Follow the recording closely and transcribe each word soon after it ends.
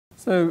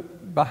So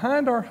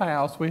behind our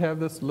house, we have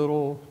this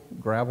little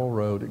gravel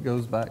road. It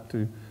goes back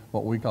to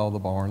what we call the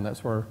barn.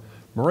 That's where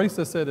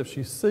Marisa said if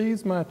she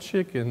sees my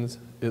chickens,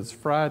 it's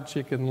fried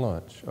chicken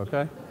lunch,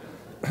 okay?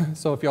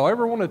 So if y'all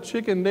ever want a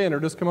chicken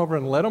dinner, just come over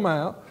and let them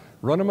out,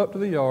 run them up to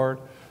the yard,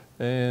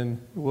 and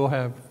we'll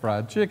have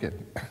fried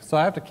chicken. So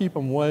I have to keep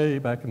them way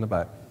back in the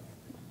back.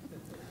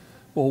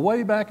 Well,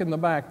 way back in the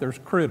back, there's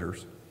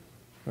critters,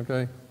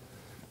 okay?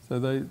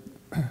 So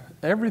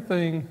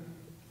everything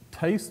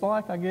tastes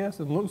like, I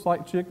guess, and looks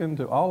like chicken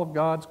to all of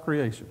God's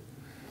creation.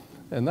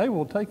 And they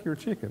will take your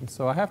chicken.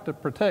 So I have to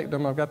protect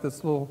them. I've got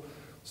this little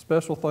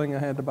special thing I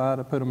had to buy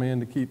to put them in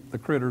to keep the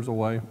critters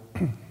away.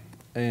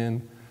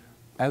 And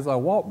as I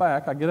walk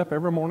back, I get up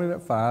every morning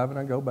at 5 and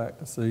I go back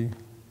to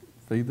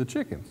feed the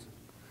chickens.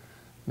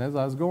 And as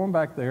I was going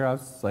back there, I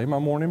say my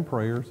morning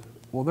prayers.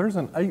 Well, there's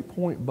an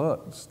 8-point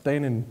buck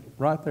standing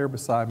right there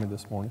beside me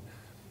this morning.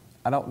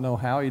 I don't know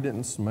how he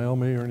didn't smell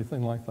me or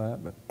anything like that,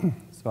 but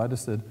so I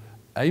just said,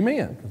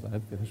 amen, because I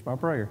had finished my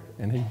prayer.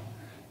 And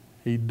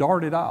he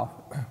darted off.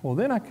 Well,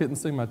 then I couldn't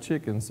see my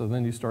chickens, so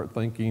then you start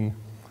thinking,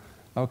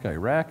 okay,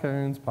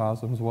 raccoons,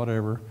 possums,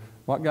 whatever.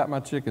 What got my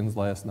chickens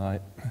last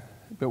night?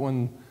 But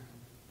when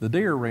the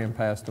deer ran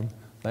past them,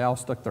 they all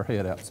stuck their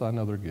head out, so I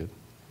know they're good.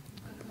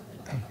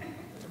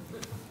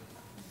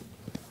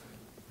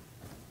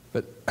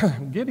 But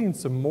I'm getting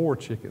some more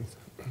chickens.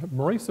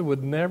 Marisa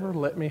would never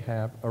let me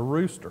have a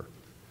rooster.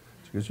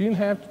 She goes, you can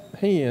have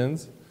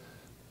hens,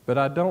 but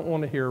I don't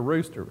want to hear a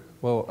rooster.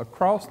 Well,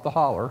 across the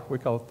holler, we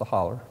call it the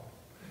holler,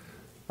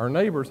 our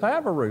neighbors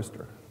have a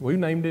rooster. We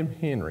named him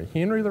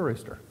Henry the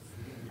rooster.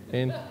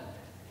 And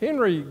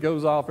Henry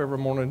goes off every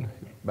morning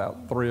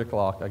about 3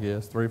 o'clock, I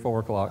guess, 3 or 4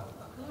 o'clock.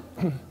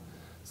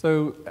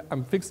 So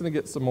I'm fixing to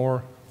get some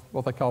more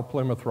what they call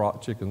Plymouth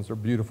Rock chickens. They're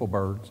beautiful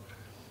birds.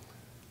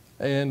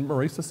 And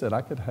Marisa said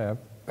I could have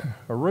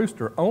a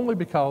rooster only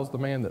because the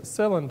man that's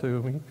selling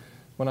to me,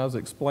 when I was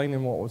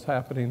explaining what was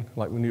happening,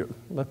 like when you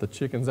let the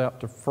chickens out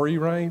to free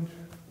range,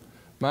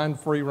 mine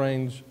free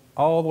range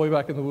all the way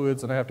back in the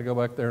woods and I have to go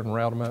back there and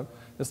route them up.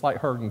 It's like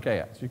herding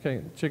cats.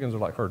 Chickens are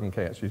like herding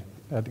cats. You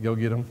have to go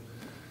get them.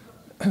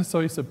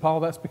 So he said, Paul,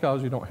 that's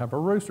because you don't have a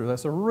rooster.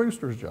 That's a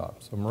rooster's job.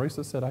 So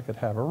Marisa said I could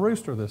have a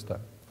rooster this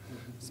time.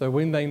 So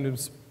we named him,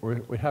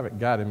 we haven't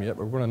got him yet,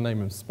 but we're going to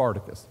name him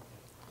Spartacus.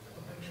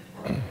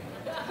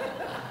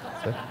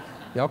 So,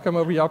 y'all come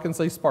over, y'all can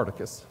see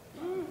Spartacus.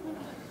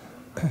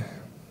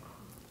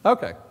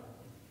 Okay.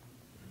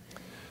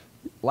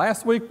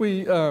 Last week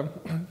we talked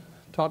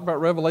about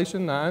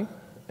Revelation 9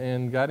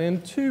 and got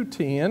into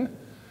 10,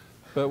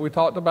 but we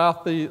talked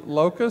about the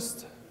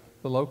locust.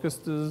 The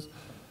locust is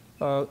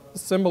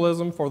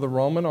symbolism for the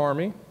Roman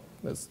army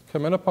that's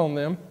coming upon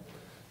them.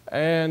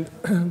 And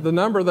the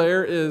number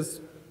there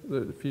is,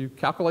 if you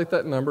calculate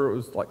that number, it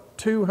was like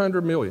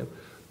 200 million.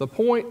 The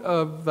point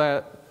of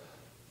that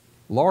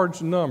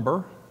large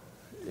number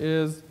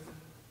is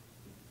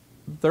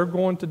they're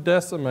going to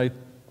decimate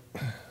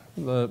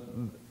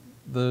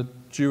the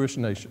Jewish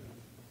nation.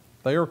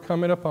 They are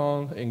coming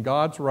upon, in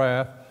God's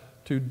wrath,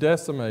 to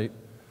decimate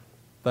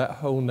that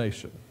whole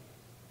nation.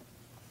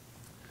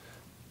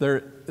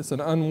 It's an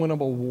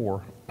unwinnable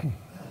war.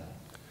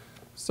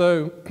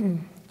 So,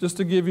 just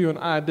to give you an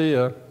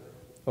idea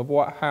of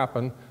what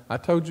happened, I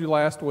told you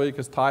last week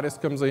as Titus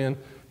comes in,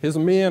 his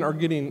men are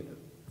getting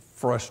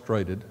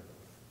frustrated.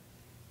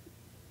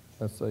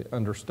 That's an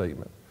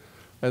understatement.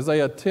 As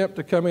they attempt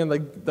to come in,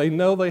 they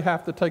know they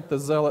have to take the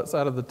zealots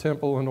out of the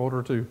temple in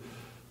order to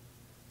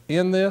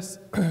end this.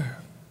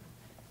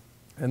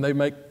 And they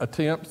make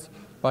attempts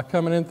by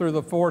coming in through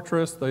the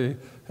fortress. They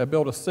have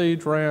built a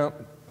siege ramp.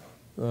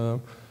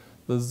 The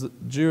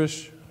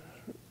Jewish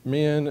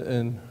men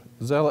and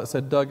zealots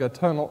had dug a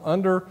tunnel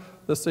under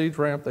the siege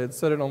ramp. They had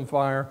set it on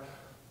fire.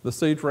 The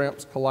siege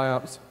ramps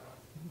collapsed.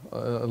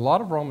 A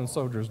lot of Roman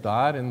soldiers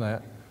died in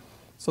that.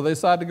 So they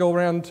decided to go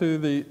around to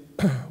the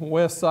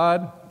west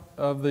side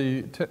of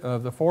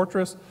the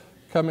fortress,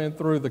 come in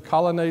through the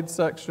colonnade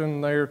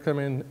section there, come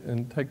in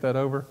and take that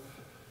over.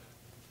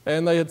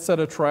 And they had set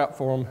a trap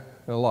for them,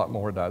 and a lot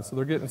more died. So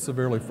they're getting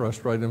severely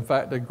frustrated. In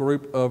fact, a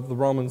group of the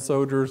Roman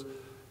soldiers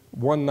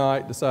one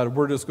night decided,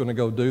 we're just going to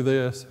go do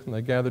this. And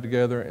they gathered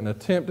together and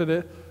attempted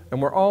it,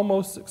 and were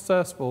almost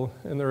successful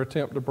in their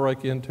attempt to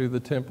break into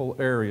the temple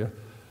area.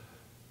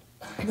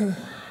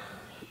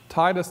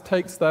 Titus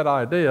takes that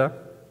idea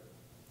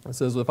and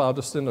says, if I'll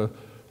just send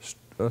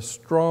a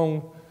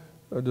strong,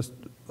 just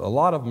a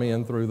lot of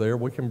men through there,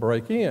 we can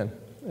break in.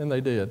 And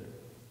they did.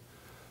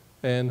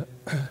 And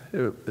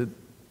it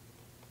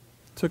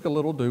took a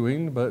little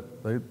doing,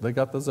 but they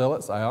got the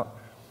zealots out.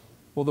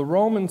 Well, the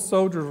Roman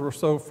soldiers were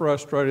so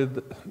frustrated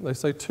that they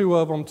say 2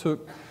 of them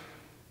took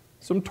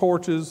some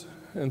torches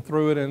and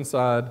threw it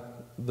inside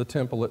the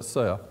temple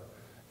itself,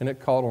 and it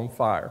caught on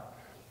fire.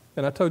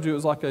 And I told you it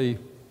was like a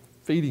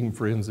feeding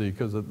frenzy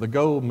because of the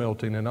gold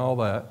melting and all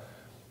that.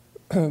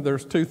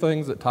 There's 2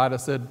 things that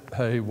Titus said,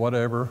 hey,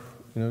 whatever,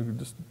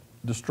 just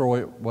destroy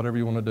it, whatever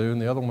you want to do. And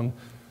the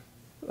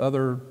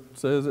other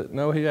says that,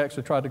 no, he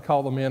actually tried to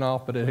call the men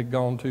off, but it had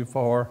gone too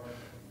far.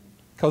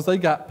 because they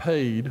got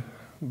paid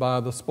by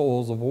the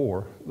spoils of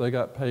war. They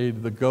got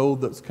paid the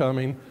gold that's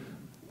coming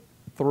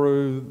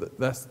through,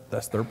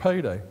 that's their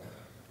payday.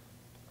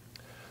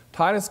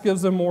 Titus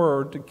gives them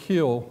word to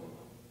kill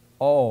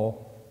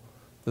all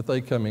that they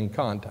come in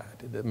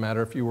contact. It didn't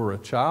matter if you were a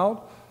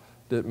child,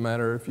 it didn't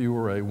matter if you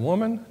were a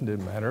woman, it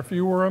didn't matter if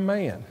you were a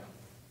man.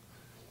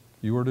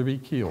 You were to be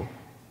killed.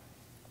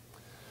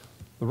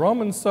 The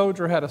Roman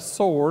soldier had a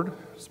sword,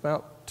 it's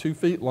about 2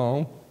 feet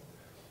long,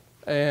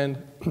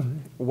 and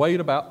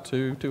weighed about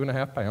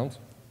 2.5 pounds.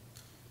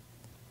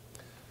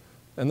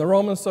 And the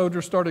Roman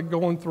soldier started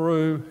going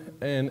through,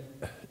 and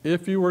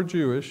if you were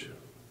Jewish,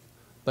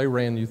 they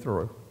ran you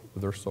through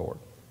with their sword.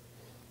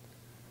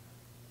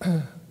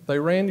 They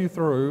ran you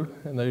through,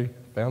 and they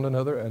found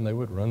another, and they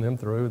would run them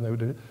through, and they would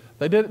do it.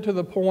 They did it to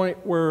the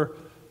point where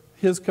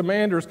his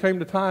commanders came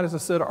to Titus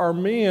and said, "Our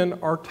men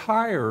are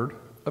tired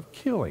of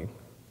killing."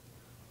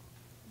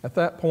 At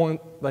that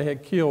point, they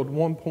had killed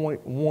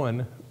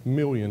 1.1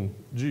 million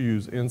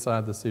Jews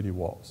inside the city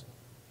walls.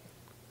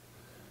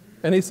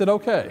 And he said,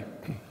 "Okay,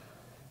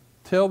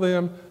 tell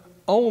them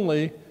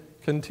only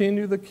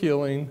continue the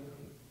killing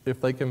if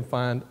they can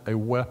find a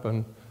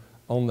weapon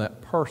on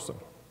that person."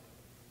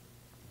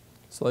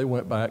 So they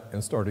went back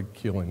and started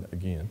killing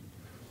again.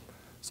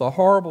 It's a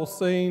horrible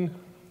scene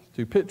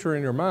to picture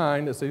in your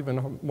mind. It's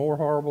even more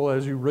horrible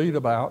as you read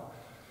about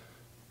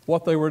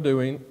what they were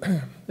doing.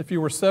 If you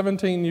were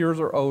 17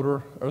 years or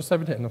older, or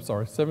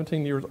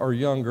 17 years or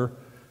younger,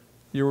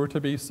 you were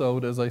to be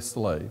sold as a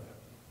slave.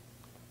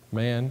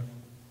 Man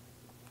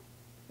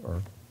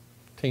or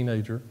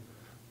teenager,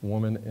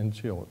 woman, and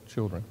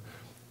children.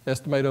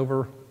 Estimate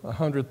over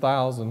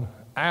 100,000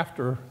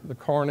 after the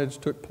carnage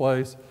took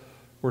place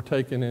were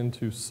taken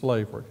into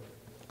slavery.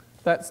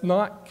 That's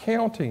not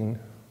counting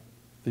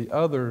the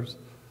others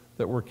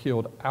that were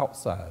killed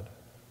outside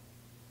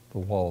the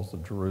walls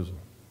of Jerusalem.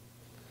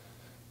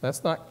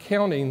 That's not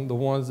counting the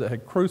ones that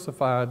had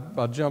crucified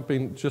by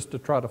jumping just to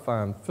try to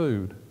find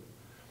food.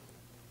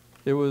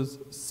 It was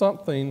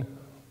something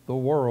the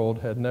world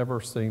had never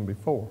seen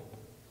before.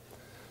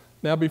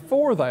 Now,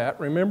 before that,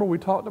 remember we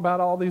talked about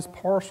all these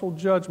partial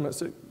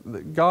judgments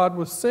that God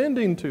was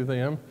sending to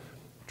them,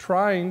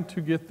 trying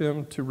to get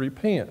them to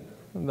repent,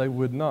 and they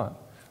would not.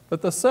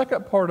 But the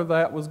second part of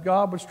that was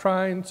God was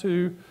trying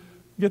to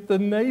get the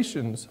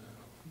nations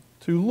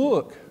to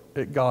look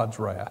at God's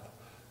wrath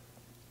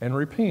and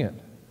repent.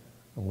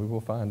 And we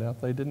will find out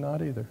they did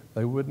not either.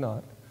 They would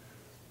not.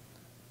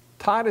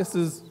 Titus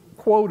is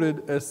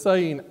quoted as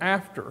saying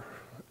after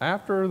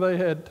they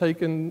had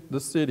taken the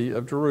city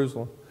of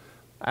Jerusalem,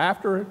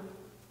 after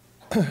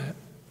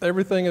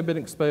everything had been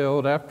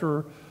expelled,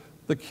 after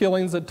the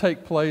killings that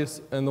take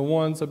place and the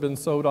ones have been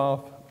sold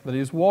off, that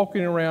he's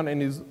walking around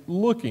and he's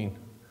looking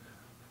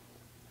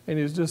and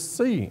he's just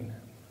seeing,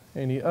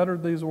 and he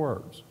uttered these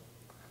words,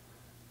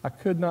 "I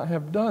could not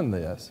have done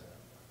this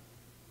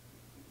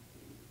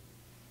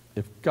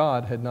if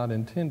God had not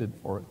intended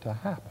for it to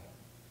happen."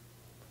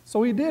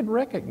 So he did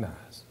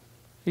recognize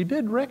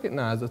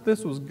that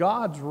this was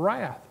God's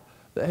wrath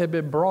that had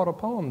been brought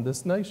upon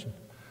this nation.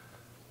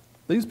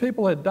 These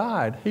people had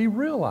died. He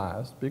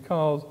realized,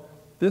 because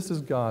this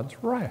is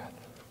God's wrath.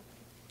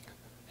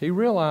 He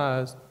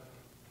realized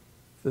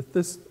that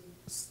this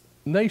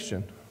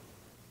nation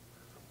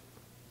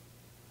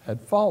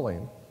had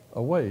fallen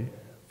away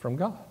from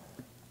God.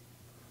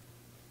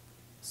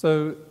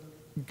 So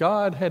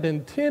God had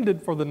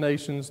intended for the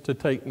nations to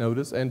take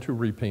notice and to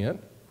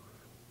repent.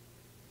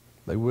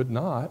 They would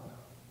not,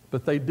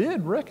 but they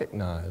did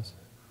recognize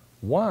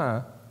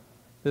why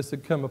this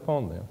had come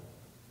upon them.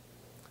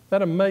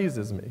 That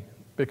amazes me,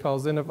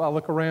 because then if I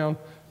look around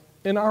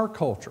in our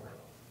culture,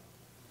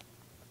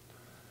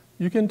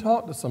 you can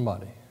talk to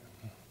somebody.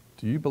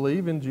 Do you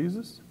believe in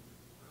Jesus?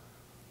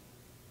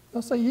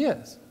 They'll say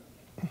yes.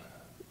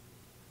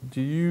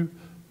 Do you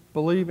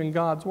believe in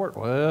God's word?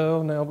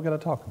 Well, now we've got to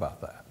talk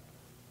about that,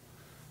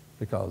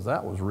 because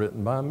that was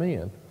written by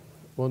men.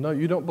 Well, no,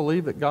 you don't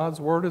believe that God's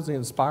word is the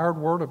inspired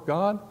word of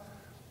God?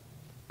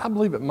 I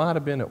believe it might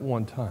have been at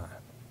one time.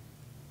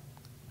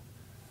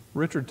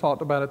 Richard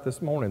talked about it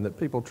this morning, that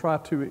people try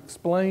to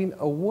explain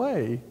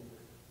away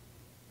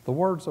the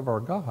words of our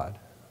God.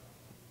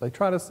 They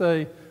try to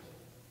say,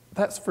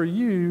 that's for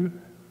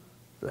you,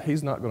 but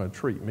he's not going to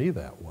treat me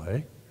that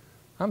way.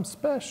 I'm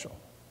special.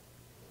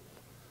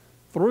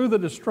 Through the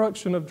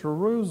destruction of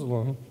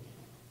Jerusalem,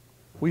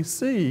 we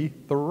see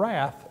the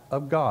wrath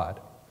of God.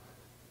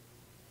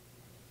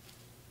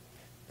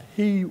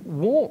 He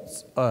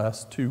wants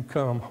us to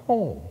come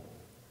home.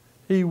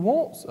 He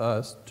wants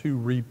us to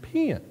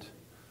repent.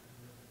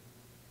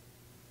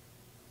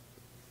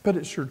 But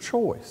it's your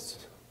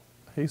choice.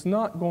 He's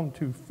not going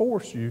to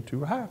force you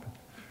to happen.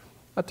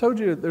 I told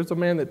you, there's a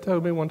man that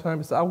told me one time,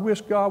 he said, I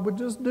wish God would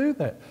just do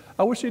that.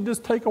 I wish he'd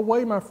just take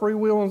away my free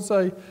will and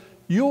say,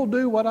 you'll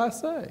do what I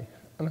say.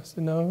 And I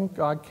said, no,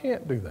 God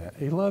can't do that.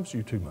 He loves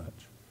you too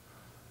much.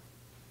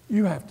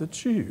 You have to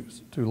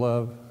choose to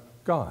love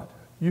God.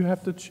 You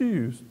have to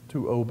choose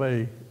to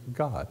obey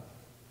God.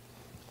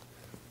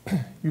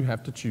 You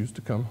have to choose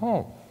to come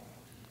home.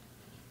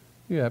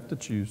 You have to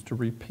choose to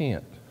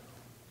repent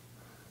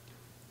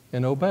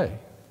and obey.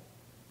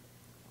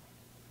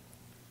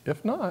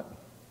 If not,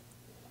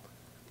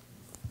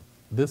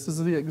 this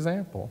is the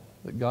example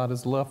that God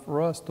has left for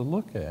us to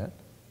look at,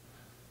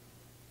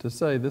 to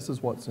say this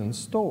is what's in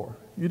store.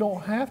 You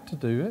don't have to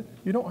do it.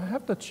 You don't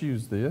have to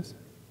choose this.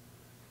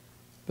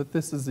 But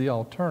this is the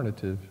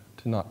alternative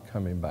to not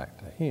coming back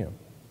to Him.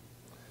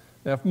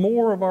 Now, if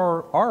more of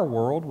our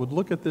world would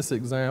look at this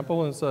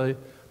example and say,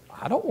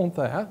 I don't want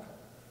that,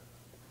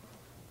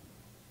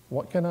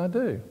 what can I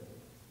do?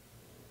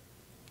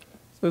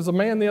 So there's a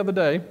man the other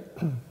day,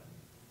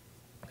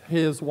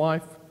 his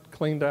wife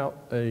cleaned out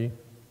a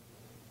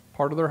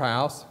part of their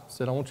house,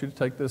 said, I want you to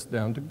take this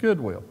down to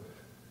Goodwill.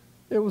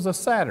 It was a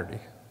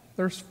Saturday.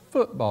 There's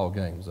football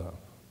games on,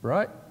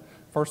 right?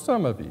 For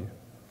some of you.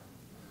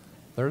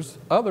 There's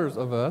others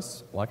of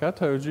us, like I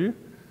told you,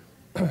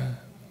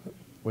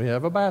 we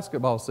have a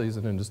basketball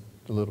season in just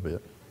a little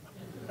bit.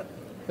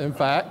 In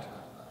fact,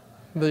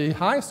 the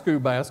high school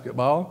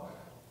basketball,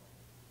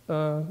 they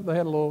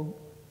had a little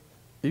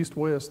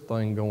east-west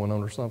thing going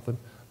on or something.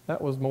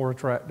 That was more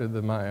attractive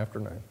than my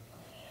afternoon.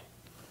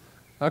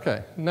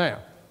 Okay, now,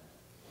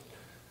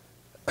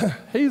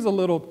 he's a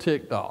little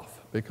ticked off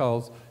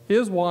because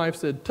his wife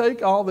said,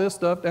 take all this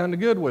stuff down to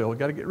Goodwill. We've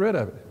got to get rid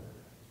of it.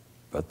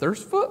 But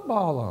there's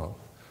football on.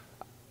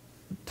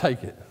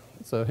 Take it.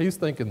 So he's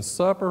thinking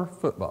supper,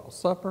 football.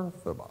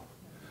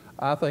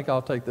 I think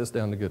I'll take this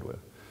down to Goodwill.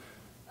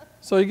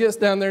 So he gets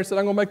down there and said,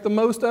 I'm going to make the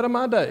most out of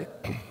my day.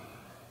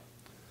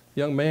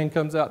 Young man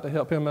comes out to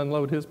help him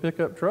unload his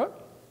pickup truck.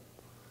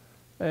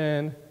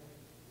 And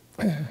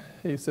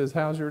he says,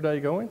 how's your day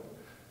going?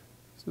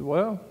 He said,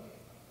 well,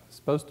 it's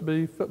supposed to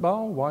be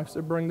football. Wife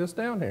said, bring this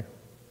down here.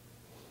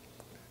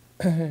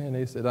 And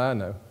he said, I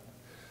know.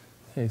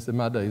 He said,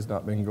 my day's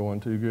not been going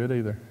too good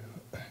either.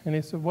 And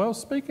he said, well,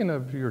 speaking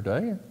of your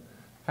day,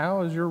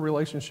 how is your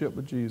relationship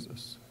with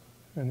Jesus?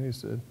 And he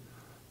said,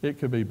 it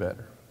could be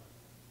better.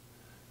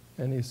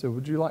 And he said,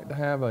 would you like to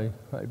have a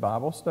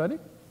Bible study?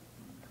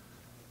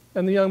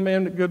 And the young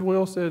man at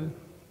Goodwill said,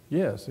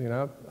 yes,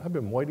 I've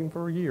been waiting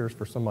for years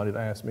for somebody to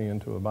ask me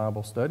into a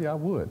Bible study. I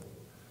would.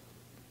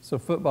 So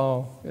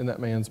football in that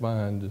man's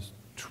mind just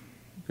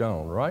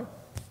gone, right?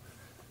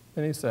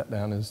 And he sat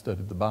down and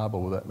studied the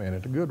Bible with that man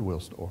at the Goodwill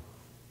store.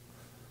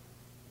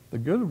 The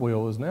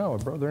Goodwill is now a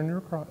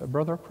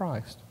brother of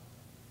Christ.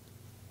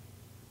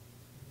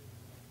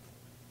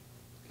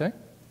 Okay?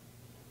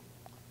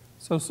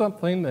 So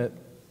something that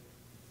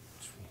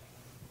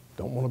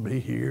don't want to be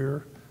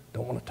here,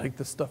 don't want to take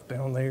this stuff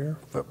down there,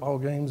 football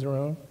games are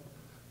on.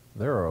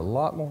 There are a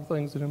lot more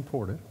things that are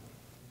important.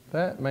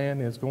 That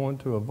man is going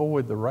to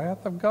avoid the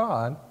wrath of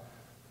God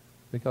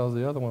because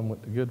the other one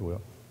went to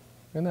Goodwill.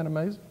 Isn't that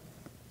amazing?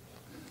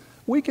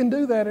 We can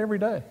do that every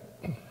day.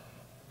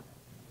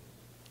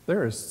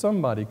 There is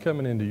somebody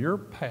coming into your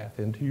path,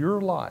 into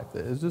your life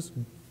that is just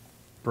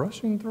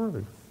brushing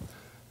through.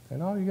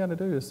 And all you got to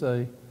do is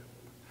say,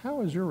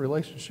 how is your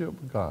relationship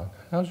with God?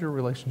 How's your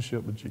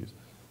relationship with Jesus?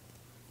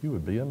 You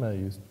would be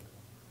amazed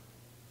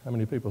how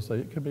many people say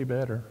it could be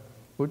better.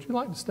 Would you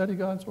like to study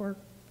God's Word?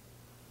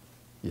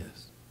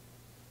 Yes.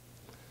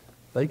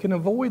 They can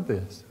avoid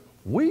this.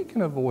 We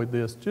can avoid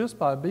this just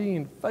by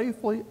being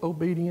faithfully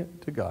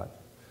obedient to God.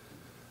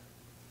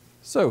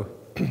 So,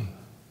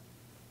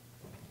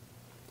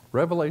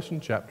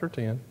 Revelation chapter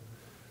 10,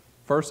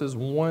 verses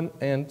 1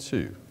 and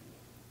 2.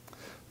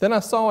 Then I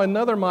saw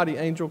another mighty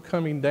angel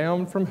coming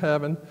down from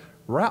heaven,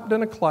 wrapped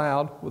in a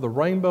cloud, with a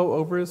rainbow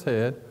over his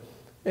head,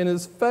 and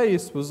his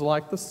face was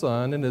like the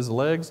sun, and his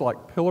legs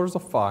like pillars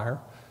of fire.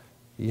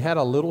 He had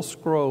a little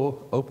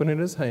scroll open in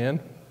his hand,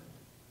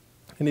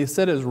 and he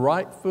set his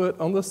right foot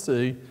on the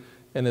sea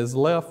and his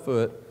left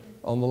foot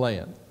on the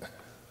land.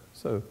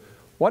 So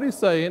what he's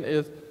saying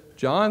is,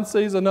 John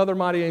sees another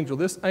mighty angel.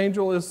 This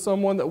angel is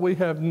someone that we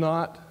have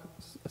not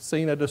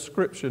seen a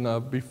description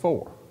of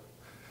before.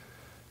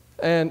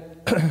 And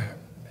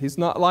he's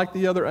not like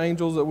the other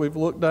angels that we've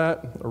looked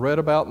at or read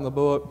about in the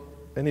book,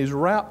 and he's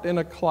wrapped in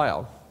a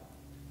cloud.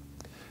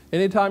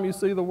 Anytime you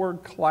see the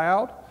word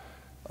cloud,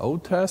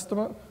 Old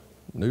Testament,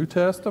 New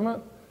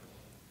Testament,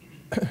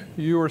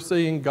 you are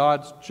seeing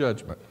God's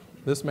judgment.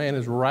 This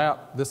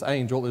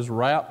angel is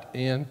wrapped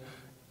in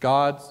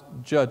God's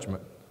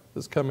judgment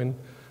that's coming,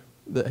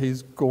 that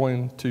he's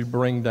going to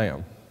bring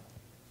down.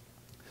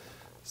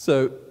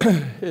 So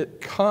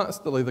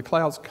the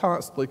clouds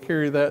constantly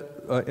carry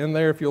that in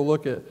there. If you'll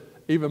look at,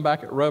 even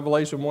back at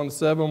Revelation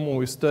 1:7 when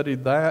we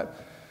studied that, it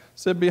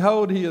said,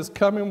 behold, he is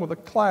coming with the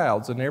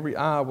clouds, and every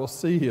eye will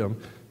see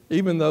him,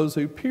 even those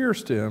who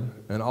pierced him,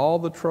 and all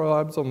the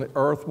tribes on the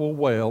earth will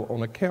wail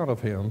on account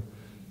of him.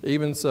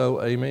 Even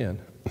so, amen.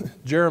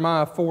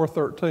 Jeremiah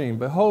 4:13,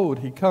 behold,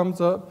 he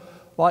comes up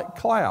like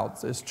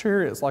clouds, his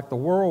chariots like the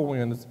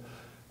whirlwinds.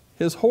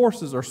 His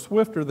horses are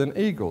swifter than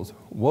eagles.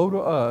 Woe to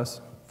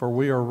us, for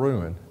we are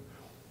ruined.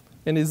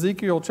 In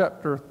Ezekiel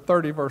chapter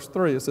 30, verse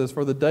 3, it says,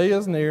 for the day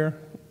is near,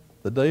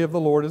 the day of the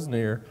Lord is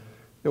near.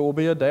 It will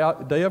be a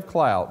day of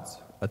clouds,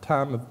 a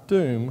time of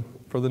doom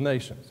for the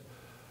nations.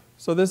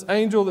 So this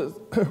angel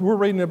that we're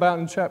reading about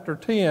in chapter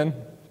 10,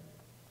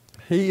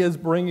 he is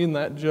bringing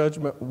that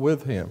judgment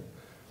with him.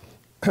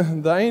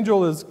 The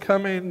angel is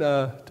coming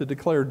to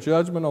declare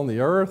judgment on the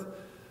earth,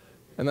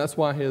 and that's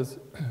why he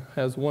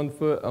has 1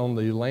 foot on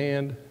the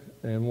land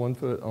and 1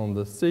 foot on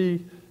the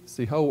sea. It's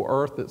the whole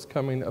earth that's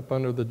coming up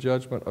under the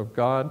judgment of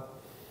God.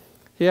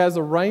 He has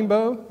a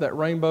rainbow. That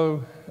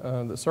rainbow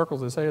that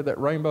circles his head, that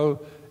rainbow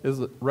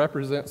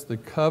represents the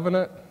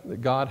covenant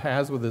that God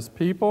has with his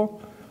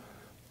people.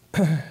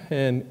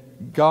 And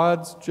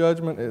God's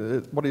judgment,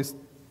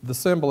 the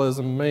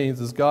symbolism means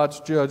is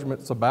God's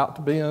judgment is about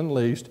to be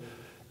unleashed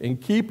in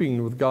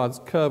keeping with God's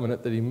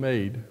covenant that he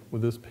made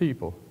with his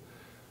people.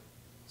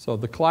 So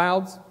the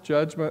clouds,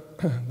 judgment,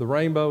 the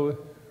rainbow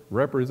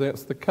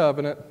represents the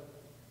covenant.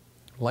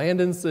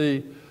 Land and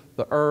sea,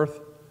 the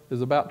earth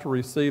is about to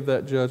receive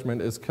that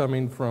judgment is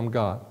coming from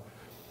God.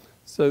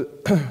 So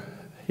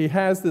he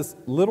has this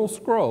little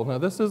scroll. Now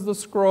this is the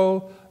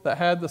scroll that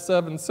had the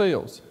 7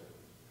 seals.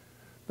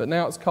 But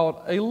now it's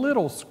called a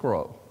little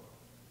scroll.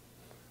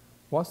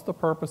 What's the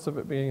purpose of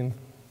it being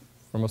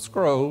from a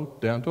scroll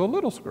down to a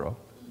little scroll?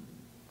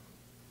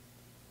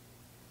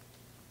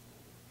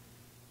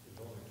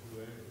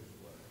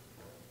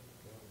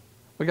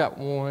 We got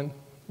one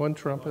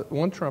trumpet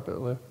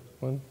left.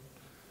 One.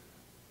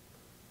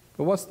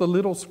 But what's the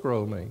little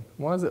scroll mean?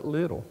 Why is it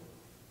little?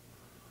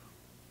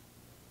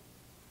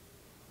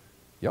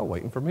 Y'all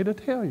waiting for me to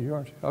tell you,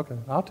 aren't you? Okay,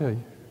 I'll tell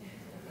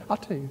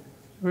you.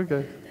 We're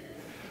good.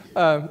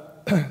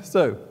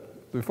 So,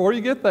 before you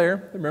get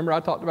there, remember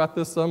I talked about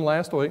this some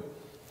last week.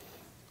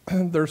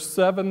 There's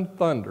 7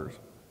 thunders.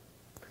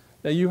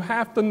 Now you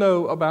have to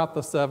know about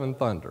the 7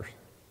 thunders,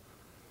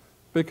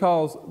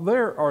 because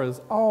there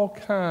is all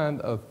kind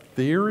of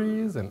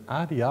theories and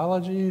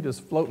ideology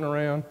just floating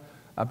around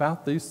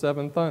about these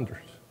 7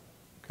 thunders.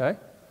 Okay?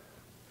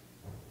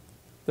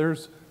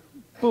 There's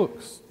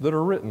books that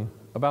are written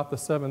about the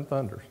 7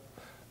 thunders.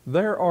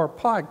 There are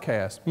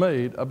podcasts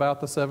made about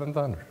the 7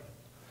 thunders.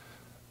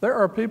 There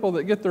are people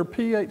that get their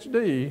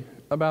PhD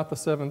about the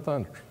 7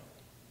 thunders.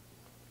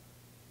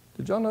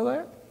 Did y'all know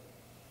that?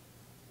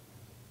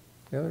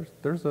 Yeah,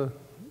 there's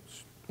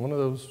one of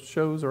those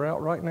shows are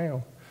out right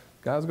now.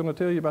 Guy's going to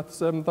tell you about the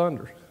 7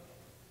 thunders.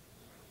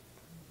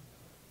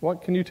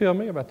 What can you tell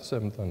me about the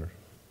 7 thunders?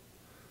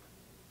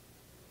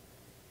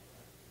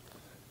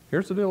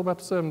 Here's the deal about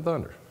the 7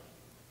 thunders.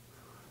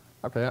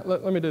 Okay,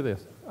 let me do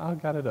this. I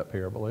got it up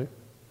here, I believe.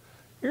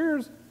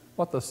 Here's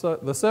what the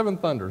 7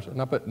 thunders,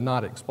 and I put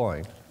not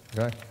explained.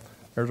 Okay,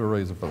 there's a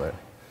reason for that.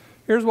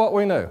 Here's what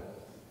we know.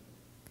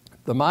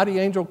 The mighty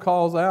angel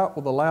calls out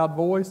with a loud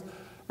voice,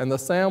 and the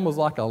sound was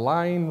like a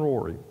lion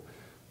roaring.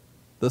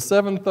 The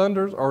 7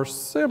 thunders are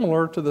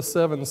similar to the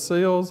 7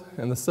 seals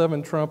and the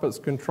 7 trumpets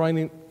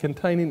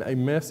containing a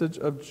message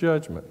of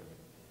judgment.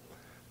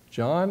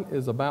 John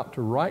is about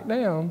to write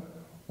down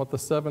what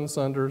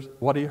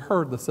he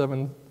heard the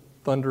 7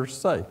 thunders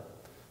say.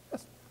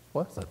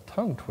 That's a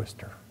tongue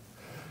twister.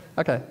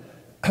 Okay.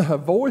 A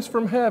voice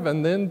from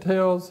heaven then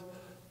tells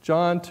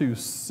John to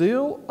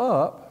seal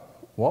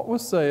up what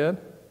was said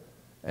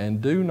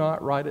and do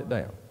not write it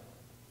down.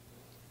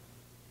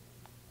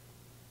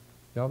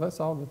 Y'all, that's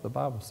all that the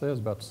Bible says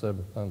about the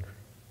 7 thunders.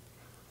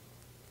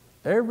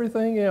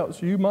 Everything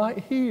else you might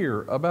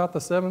hear about the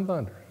 7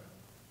 thunders,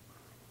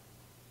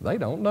 they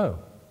don't know,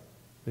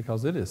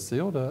 because it is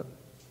sealed up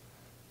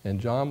and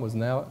John was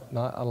now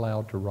not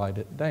allowed to write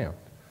it down.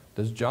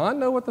 Does John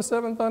know what the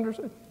 7 thunders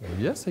said?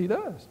 Yes, he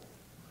does.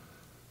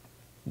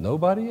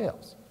 Nobody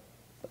else.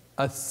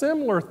 A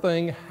similar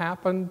thing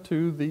happened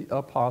to the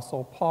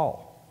Apostle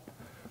Paul.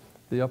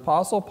 The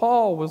Apostle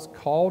Paul was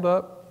called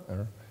up,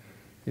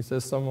 he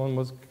says someone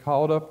was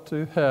called up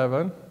to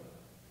heaven,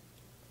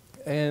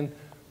 and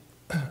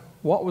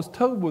what was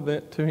told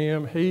to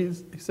him, he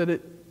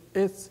said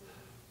it's,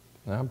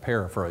 I'm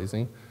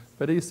paraphrasing,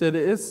 but he said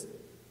it's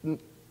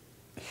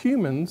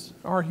humans,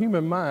 our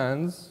human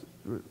minds,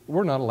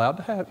 we're not allowed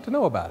to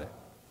know about it.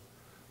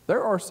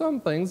 There are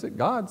some things that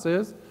God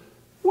says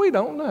we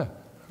don't know,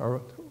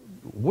 or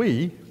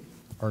we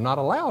are not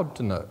allowed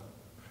to know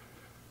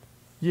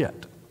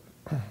yet.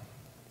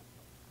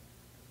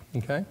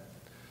 Okay?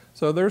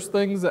 So there's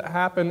things that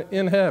happen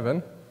in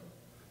heaven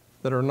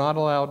that are not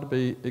allowed to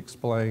be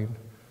explained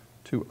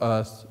to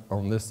us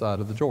on this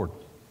side of the Jordan.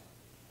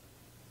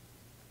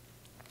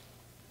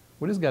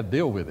 We just got to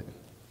deal with it.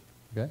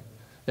 Okay?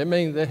 It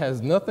means it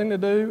has nothing to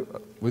do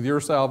with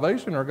your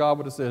salvation, or God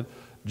would have said,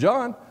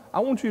 John, I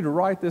want you to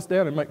write this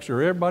down and make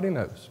sure everybody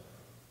knows.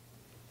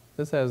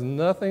 This has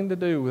nothing to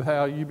do with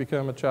how you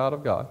become a child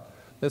of God.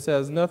 This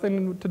has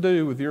nothing to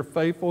do with your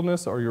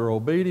faithfulness or your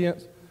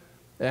obedience.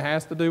 It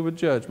has to do with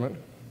judgment,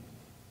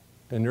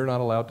 and you're not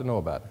allowed to know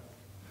about it.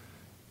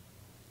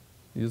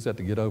 You just have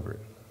to get over it.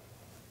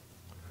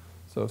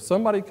 So if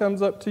somebody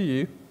comes up to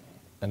you,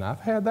 and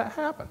I've had that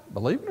happen,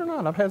 believe it or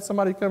not, I've had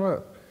somebody come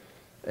up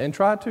and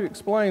try to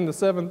explain the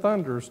 7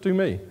 thunders to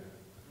me.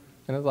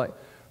 And it's like,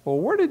 well,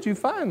 where did you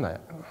find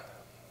that?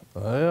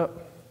 Well,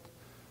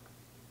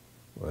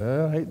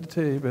 Well, I hate to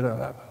tell you,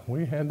 but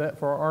we had that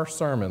for our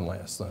sermon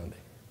last Sunday.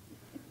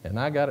 And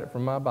I got it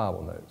from my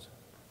Bible notes.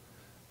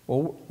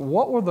 Well,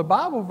 what were the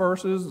Bible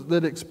verses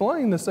that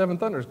explain the seven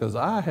thunders? Because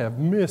I have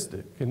missed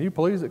it. Can you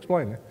please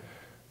explain it?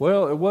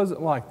 Well, it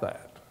wasn't like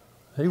that.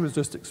 He was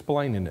just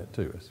explaining it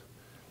to us.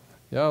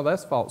 You know,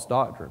 that's false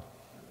doctrine.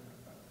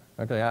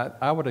 Okay,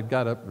 I would have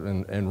got up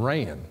and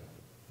ran,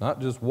 not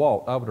just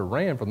walked. I would have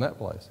ran from that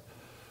place.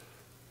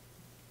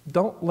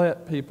 Don't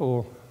let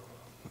people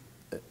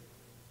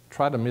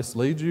try to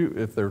mislead you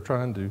if they're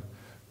trying to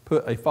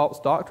put a false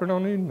doctrine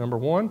on you, number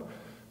one.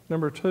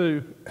 Number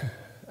two,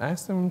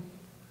 ask them,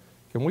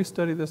 can we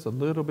study this a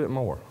little bit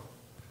more?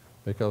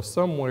 Because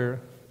somewhere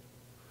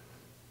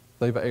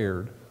they've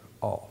erred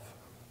off.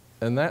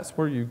 And that's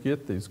where you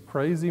get these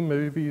crazy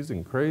movies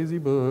and crazy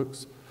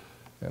books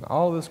and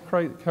all this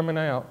coming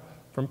out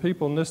from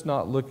people just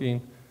not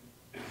looking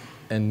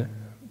and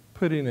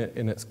putting it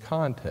in its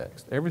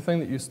context. Everything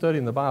that you study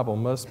in the Bible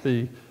must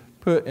be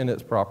put in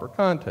its proper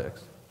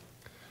context.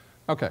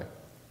 Okay,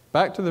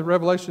 back to the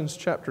Revelations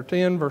chapter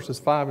 10, verses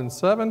 5 and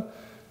 7.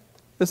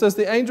 It says,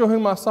 the angel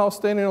whom I saw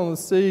standing on the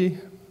sea,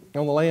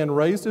 on the land,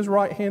 raised his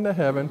right hand to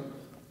heaven,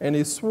 and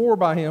he swore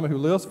by him who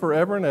lives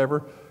forever and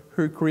ever,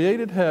 who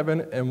created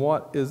heaven and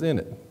what is in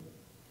it,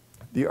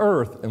 the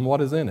earth and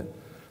what is in it,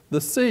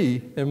 the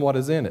sea and what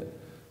is in it.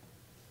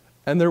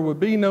 And there would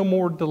be no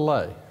more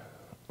delay,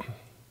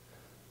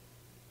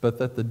 but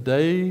that the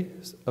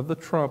days of the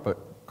trumpet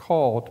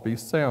call to be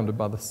sounded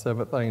by the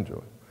seventh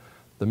angel,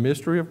 the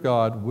mystery of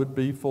God would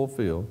be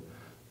fulfilled,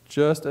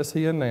 just as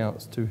he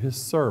announced to his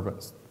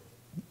servants,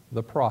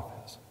 the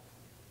prophets.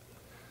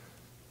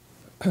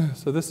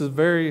 So this is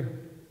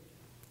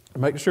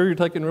make sure you're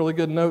taking really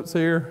good notes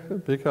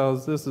here,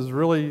 because this is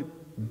really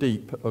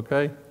deep,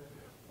 okay?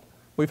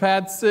 We've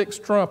had 6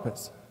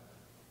 trumpets.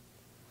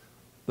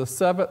 The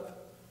 7th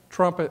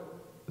trumpet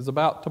is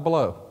about to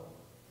blow.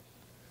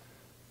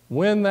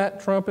 When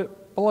that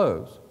trumpet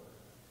blows,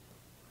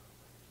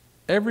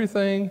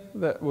 everything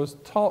that was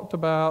talked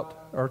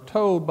about or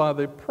told by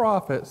the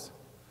prophets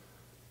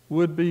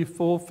would be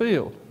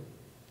fulfilled.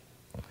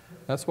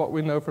 That's what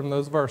we know from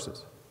those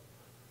verses.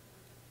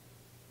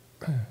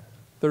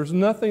 There's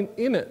nothing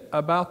in it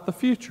about the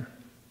future.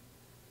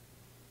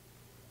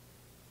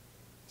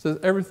 It says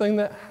everything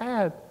that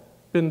had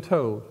been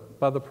told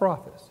by the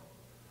prophets.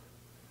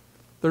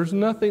 There's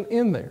nothing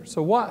in there.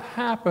 So what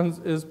happens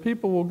is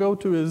people will go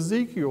to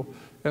Ezekiel,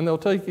 and they'll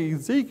take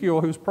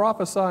Ezekiel, who's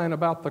prophesying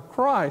about the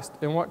Christ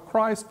and what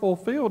Christ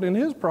fulfilled in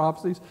his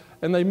prophecies,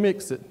 and they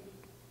mix it.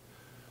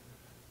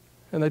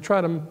 And they try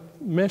to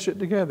mesh it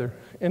together,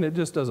 and it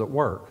just doesn't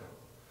work.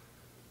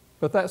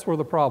 But that's where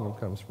the problem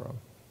comes from.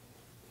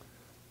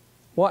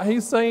 What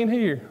he's saying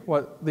here,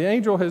 what the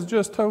angel has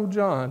just told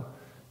John,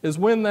 is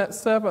when that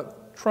 7th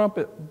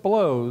trumpet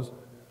blows,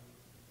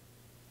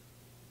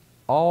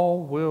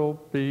 all will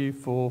be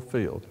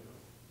fulfilled.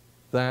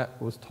 That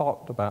was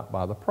talked about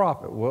by the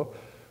prophet. Well,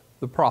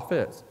 the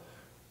prophets.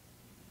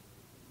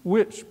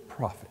 Which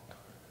prophet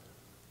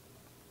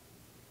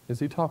is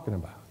he talking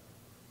about?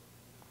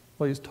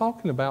 Well, he's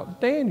talking about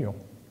Daniel.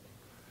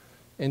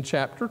 In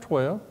chapter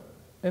 12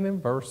 and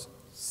in verse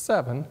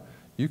 7,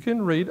 you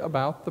can read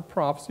about the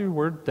prophecy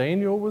where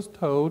Daniel was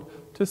told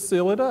to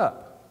seal it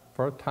up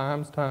for a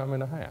time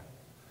and a half.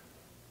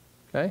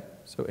 Okay?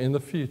 So in the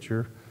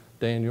future,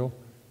 Daniel,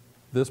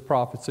 this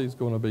prophecy is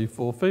going to be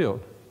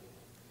fulfilled.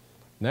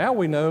 Now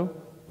we know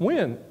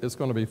when it's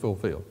going to be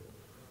fulfilled.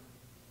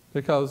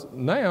 Because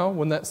now,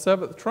 when that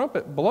 7th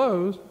trumpet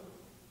blows,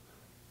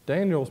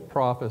 Daniel's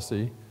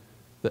prophecy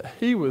that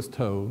he was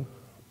told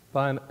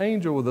by an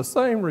angel with the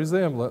same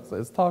resemblance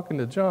as talking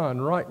to John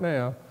right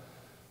now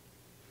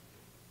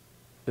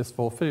is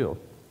fulfilled.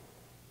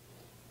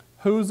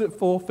 Who's it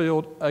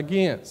fulfilled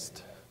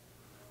against?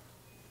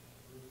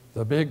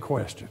 The big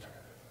question.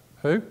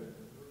 Who?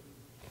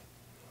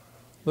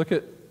 Look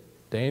at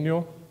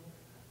Daniel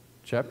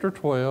chapter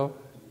 12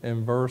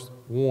 and verse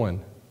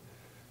 1.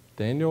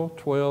 Daniel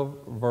 12,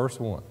 verse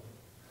 1.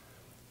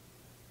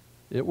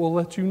 It will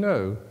let you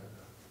know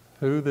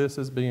who this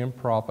is being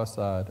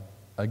prophesied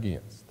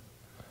against.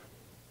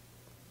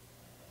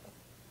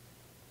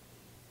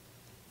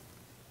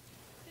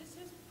 It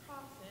says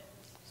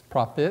prophets. It's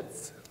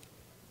prophets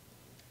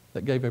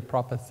that gave a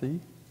prophecy.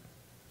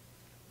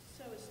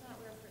 So it's not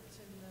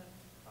referencing the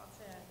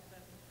prophet, but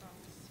the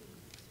prophecy.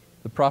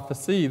 The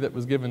prophecy that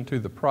was given to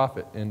the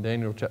prophet in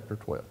Daniel chapter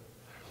 12.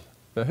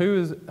 But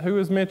who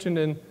is mentioned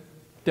in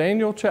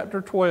Daniel chapter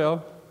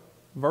 12,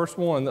 verse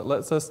 1, that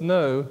lets us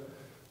know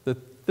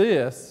that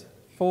this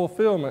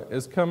fulfillment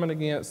is coming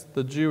against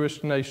the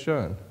Jewish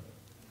nation?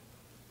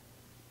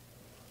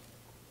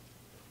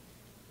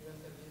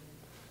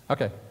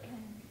 Okay.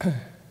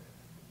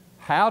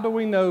 How do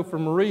we know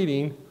from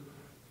reading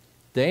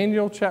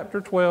Daniel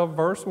chapter 12,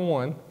 verse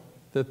 1,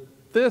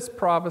 that this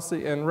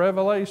prophecy and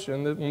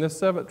revelation, that when this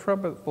 7th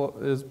trumpet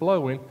is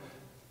blowing,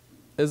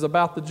 is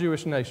about the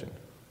Jewish nation?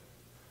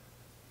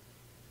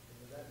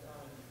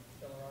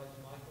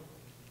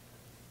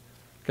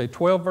 Okay,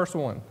 12 verse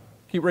 1.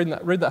 Keep reading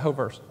that. Read that whole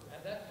verse.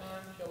 At that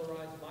time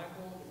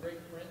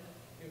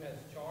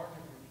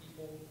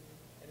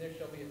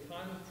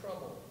time of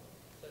trouble,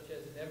 such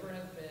as never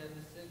has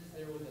been since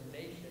there was a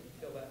nation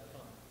till that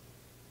time.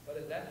 But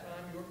at that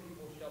time your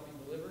people shall be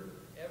delivered,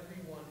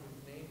 every one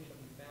whose name shall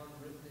be found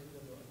written in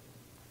the book.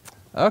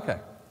 Okay.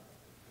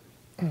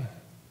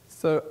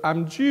 So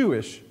I'm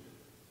Jewish,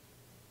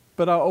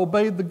 but I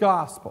obeyed the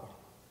gospel.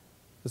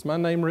 Is my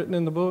name written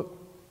in the book?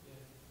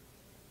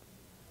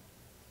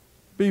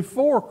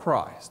 Before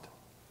Christ,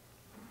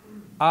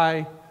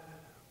 I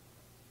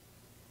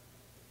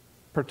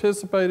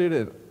participated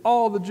in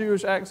all the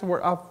Jewish acts of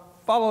work. I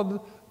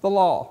followed the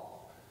law.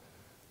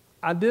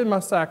 I did my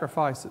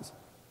sacrifices.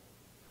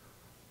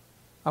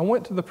 I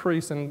went to the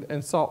priest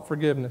and sought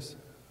forgiveness.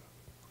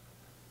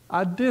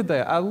 I did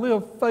that. I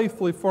lived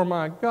faithfully for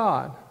my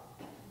God.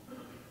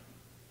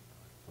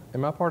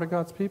 Am I part of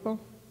God's people?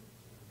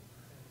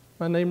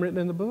 My name written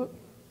in the book?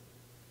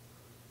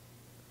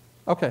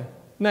 Okay,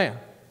 now,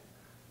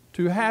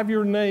 to have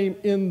your name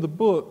in the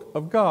book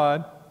of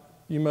God,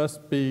 you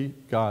must be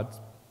God's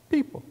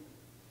people.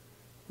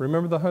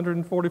 Remember the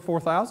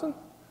 144,000?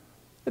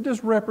 It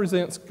just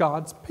represents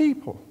God's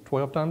people.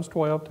 12 times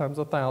 12 times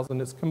 1,000,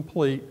 it's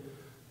complete.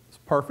 It's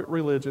perfect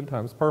religion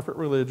times perfect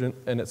religion,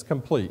 and it's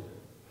complete.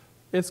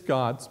 It's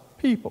God's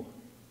people.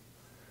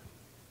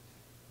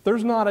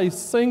 There's not a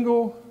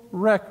single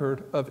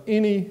record of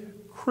any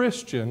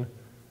Christian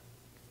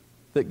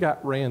that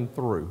got ran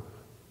through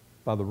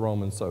by the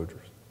Roman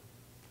soldiers.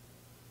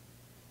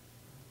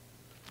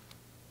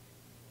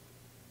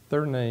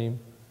 Their name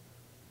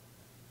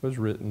was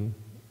written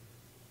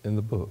in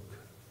the book.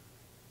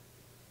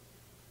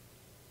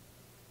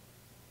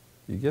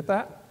 You get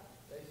that?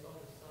 They saw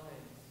the signs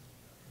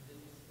and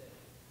didn't stay.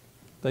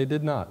 They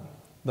did not.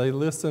 They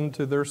listened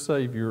to their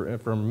Savior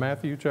from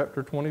Matthew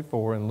chapter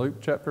 24 and Luke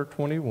chapter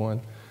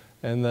 21,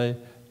 and they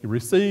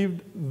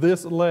received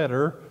this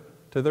letter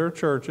to their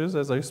churches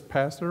as they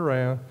passed it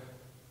around,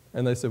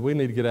 and they said, we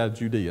need to get out of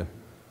Judea.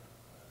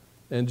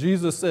 And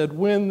Jesus said,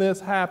 when this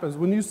happens,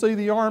 when you see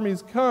the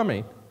armies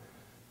coming,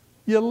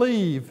 you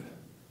leave.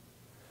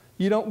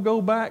 You don't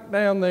go back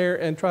down there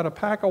and try to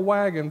pack a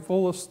wagon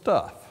full of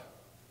stuff.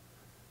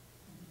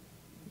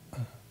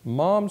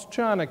 Mom's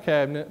china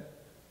cabinet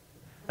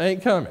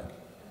ain't coming,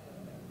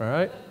 all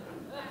right?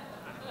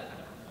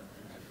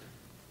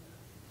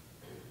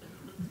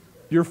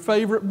 Your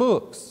favorite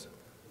books,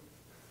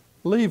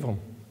 leave them.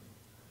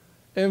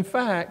 In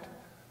fact,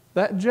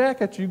 that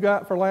jacket you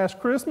got for last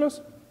Christmas,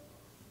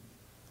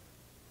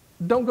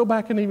 don't go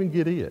back and even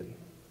get it.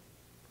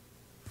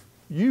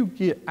 You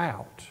get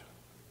out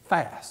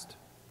fast.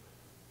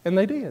 And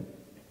they did.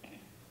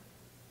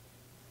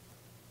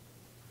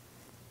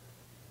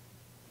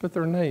 But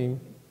their name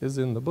is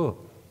in the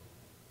book.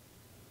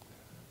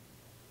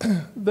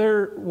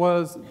 There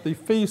was the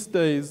feast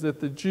days that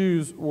the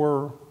Jews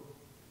were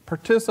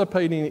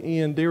participating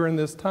in during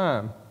this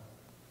time.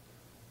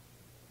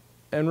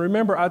 And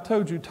remember, I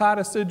told you,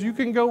 Titus said you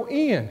can go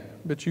in,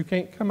 but you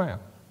can't come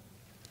out.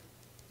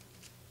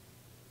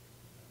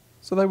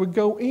 So they would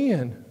go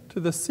in to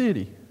the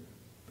city,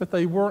 but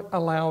they weren't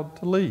allowed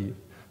to leave.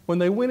 When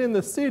they went in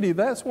the city,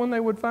 that's when they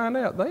would find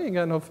out they ain't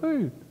got no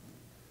food.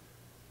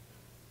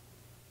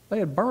 They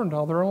had burned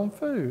all their own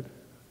food.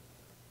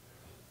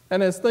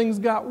 And as things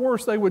got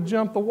worse, they would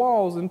jump the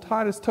walls, and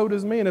Titus told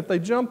his men, if they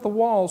jump the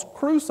walls,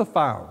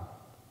 crucify them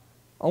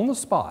on the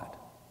spot.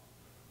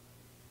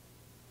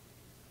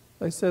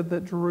 They said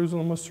that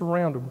Jerusalem was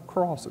surrounded with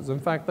crosses. In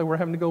fact, they were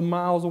having to go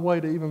miles away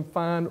to even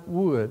find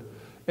wood.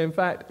 In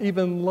fact,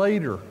 even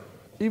later,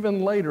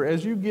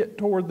 as you get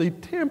toward the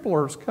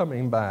Templars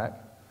coming back,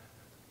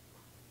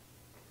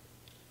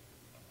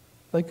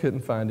 they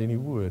couldn't find any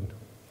wood.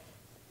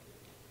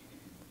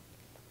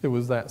 It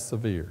was that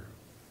severe.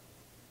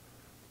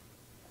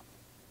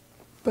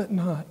 But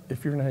not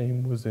if your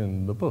name was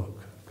in the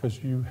book,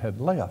 because you had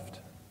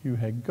left, you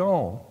had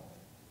gone.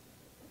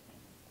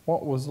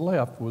 What was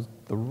left was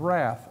the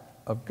wrath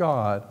of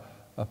God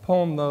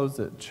upon those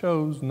that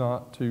chose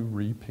not to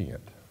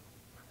repent.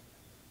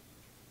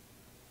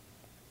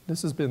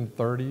 This has been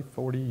 30,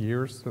 40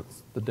 years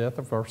since the death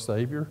of our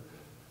Savior.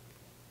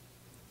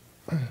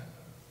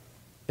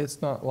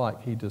 It's not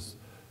like he just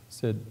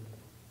said,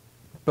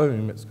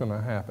 boom, it's going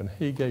to happen.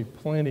 He gave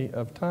plenty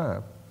of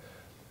time.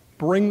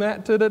 Bring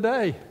that to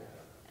today.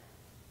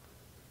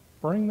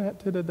 Bring that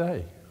to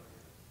today.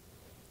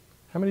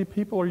 How many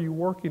people are you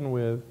working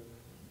with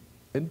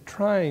and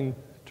trying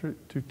to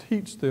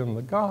teach them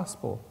the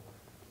gospel?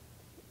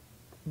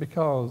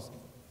 Because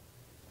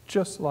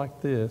just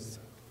like this,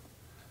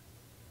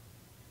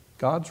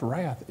 God's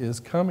wrath is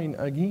coming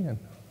again.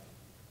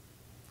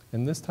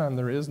 And this time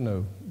there is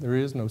no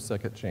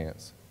second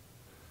chance.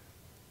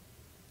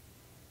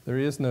 There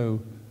is no,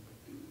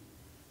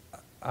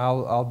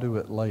 I'll do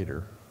it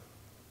later.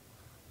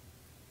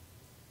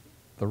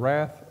 The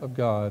wrath of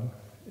God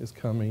is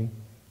coming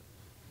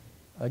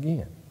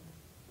again.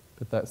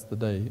 But that's the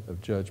day of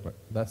judgment.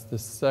 That's the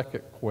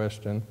second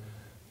question,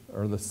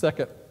 or the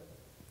second.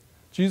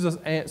 Jesus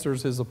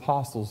answers his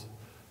apostles.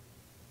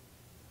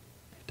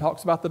 He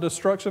talks about the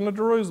destruction of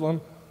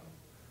Jerusalem,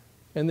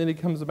 and then he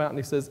comes about and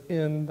he says,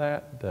 in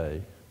that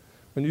day.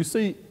 When you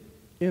see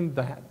in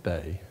that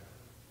day,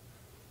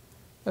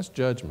 that's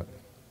judgment.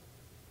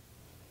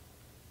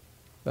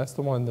 That's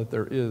the one that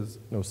there is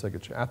no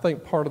second chance. I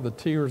think part of the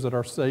tears that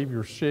our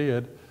Savior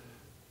shed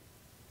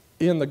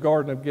in the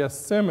Garden of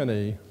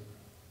Gethsemane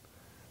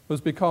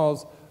was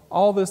because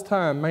all this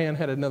time man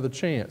had another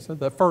chance.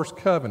 The first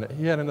covenant,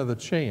 he had another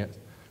chance.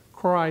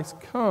 Christ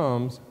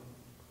comes,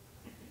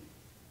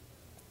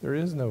 there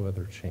is no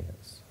other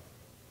chance.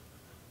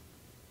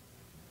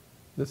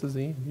 This is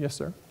the end. Yes,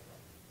 sir?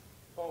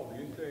 Paul,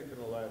 do you think in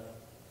the last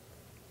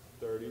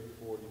 30,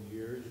 40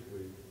 years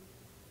we've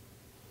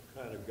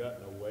kind of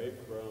gotten away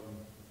from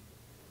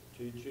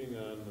teaching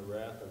on the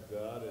wrath of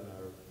God in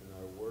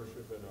our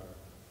worship and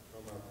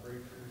from our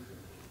preachers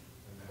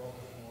and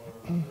focus more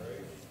on the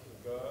grace of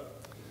God?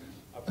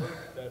 I've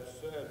heard that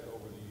said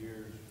over the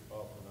years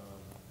off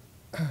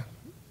and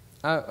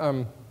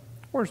on.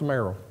 Where's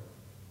Meryl?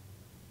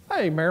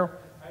 Hey, Meryl.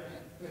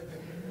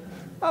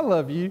 I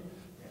love you.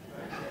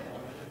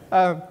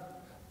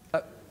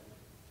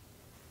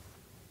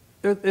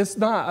 It's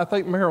not, I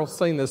think Meryl's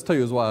seen this too,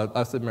 is why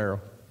I said Meryl.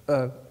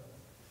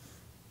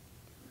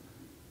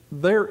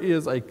 There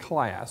is a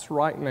class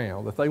right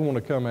now that they want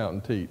to come out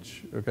and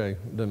teach. Okay,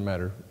 it doesn't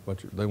matter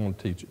what they want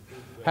to teach it.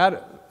 How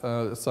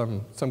to,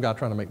 some guy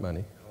trying to make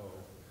money,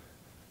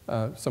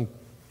 some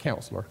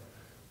counselor.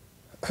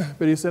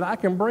 But he said, I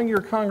can bring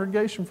your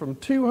congregation from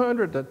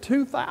 200 to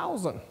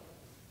 2,000.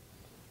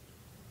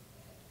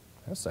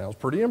 That sounds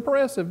pretty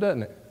impressive,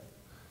 doesn't it?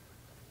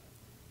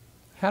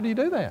 How do you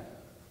do that?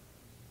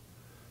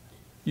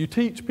 You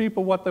teach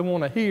people what they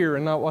want to hear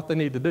and not what they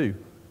need to do.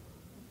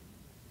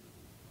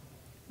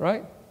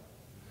 Right?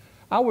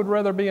 I would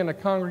rather be in a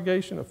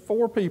congregation of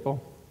 4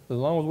 people, as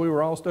long as we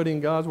were all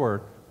studying God's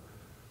Word.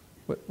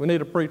 We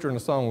need a preacher and a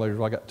song leader,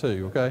 so I got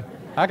 2, okay?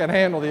 I can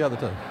handle the other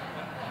 2.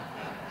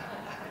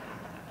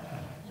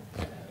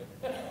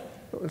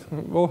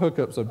 We'll hook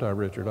up sometime,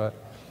 Richard.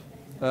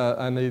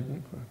 I need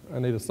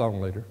a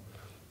song leader.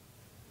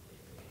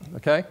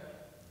 Okay?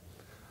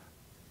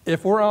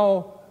 If we're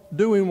all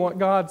doing what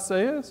God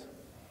says,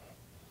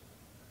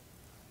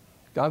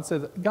 God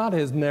says God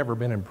has never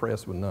been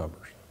impressed with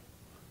numbers.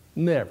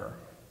 Never.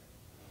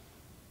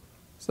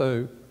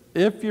 So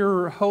if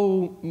your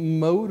whole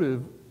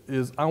motive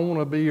is I want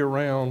to be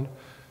around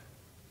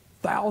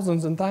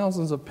thousands and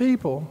thousands of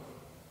people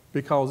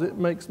because it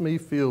makes me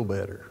feel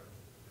better,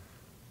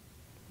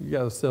 you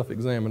got a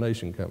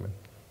self-examination coming,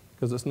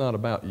 because it's not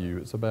about you,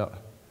 it's about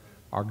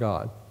our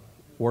God,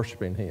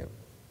 worshiping Him.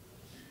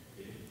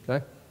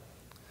 Okay?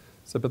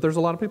 So, but there's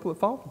a lot of people that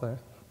fall for that.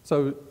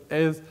 So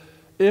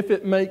if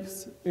it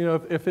makes,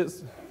 if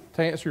it's,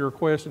 to answer your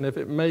question,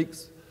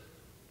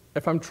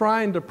 if I'm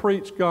trying to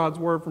preach God's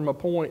Word from a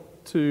point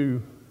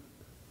to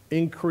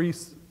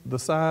increase the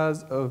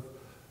size of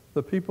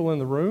the people in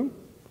the room,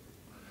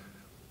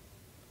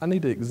 I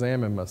need to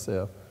examine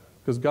myself.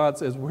 Because God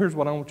says, well, here's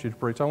what I want you to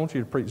preach. I want you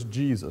to preach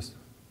Jesus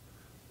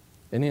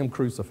and Him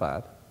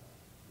crucified.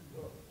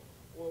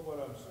 Well, what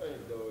I'm saying,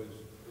 though, is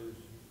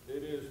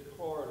it is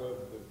part of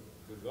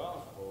the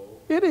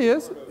gospel. It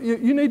is.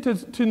 You need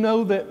to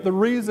know that the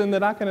reason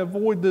that I can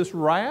avoid this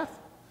wrath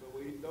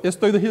is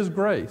through His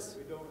grace.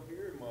 We don't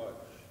hear much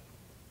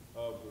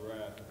of the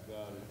wrath of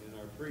God in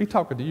our preaching. He's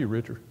talking to you,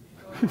 Richard.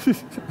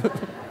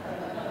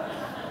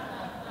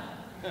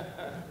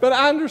 But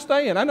I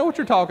understand. I know what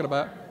you're talking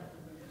about.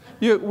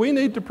 We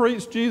need to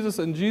preach Jesus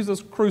and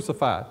Jesus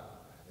crucified.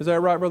 Is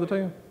that right, Brother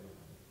Tim?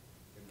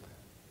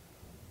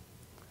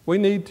 We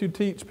need to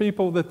teach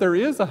people that there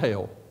is a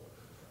hell.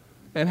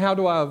 And how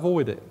do I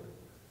avoid it?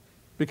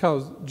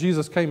 Because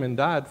Jesus came and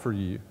died for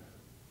you,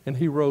 and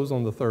He rose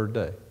on the 3rd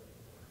day.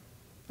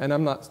 And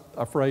I'm not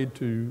afraid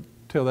to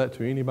tell that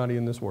to anybody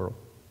in this world.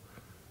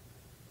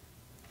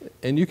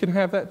 And you can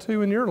have that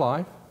too in your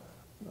life.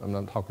 I'm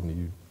not talking to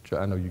you.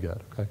 I know you got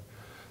it, okay?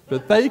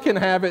 But they can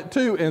have it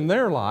too in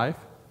their life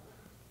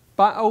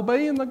by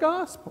obeying the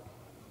gospel.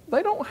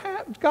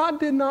 God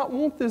did not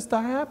want this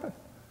to happen.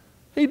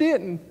 He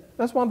didn't.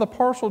 That's why the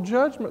partial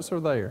judgments are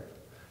there.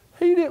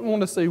 He didn't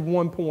want to see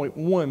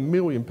 1.1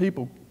 million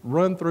people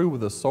run through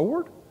with a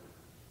sword.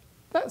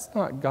 That's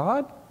not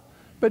God.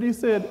 But He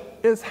said,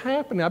 it's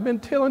happening. I've been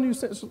telling you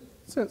since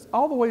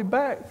all the way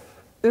back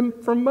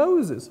from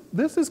Moses.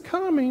 This is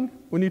coming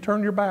when you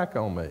turn your back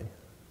on me.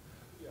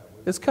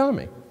 It's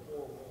coming.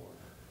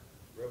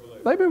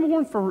 They've been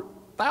warned for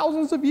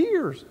thousands of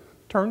years.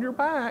 Turn your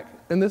back,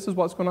 and this is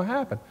what's going to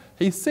happen.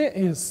 He sent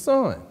His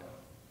Son.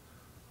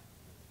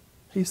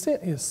 He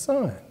sent His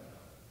Son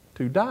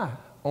to die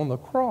on the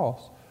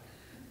cross.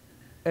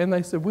 And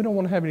they said, we don't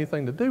want to have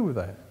anything to do with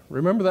that.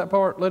 Remember that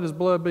part, let His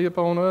blood be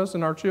upon us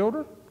and our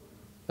children?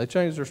 They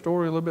changed their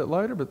story a little bit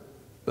later, but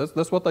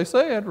that's what they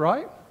said,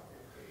 right?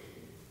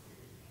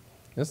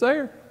 It's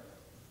there.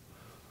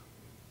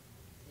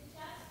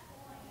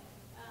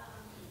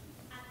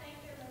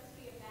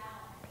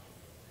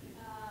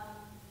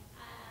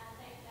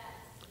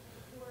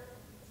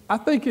 I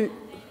think it. It was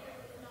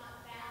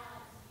not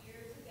balanced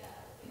years ago.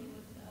 It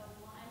was a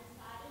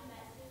one-sided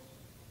message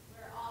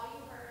where all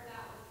you heard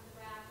about was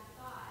the wrath of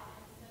God.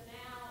 And so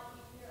now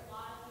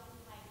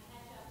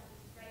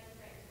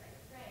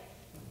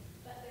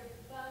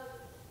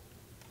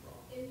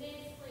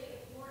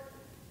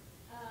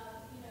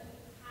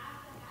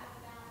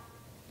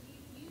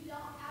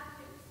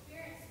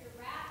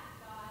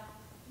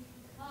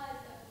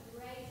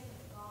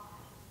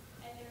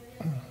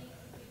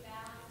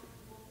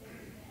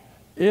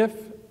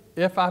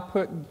If I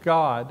put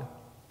God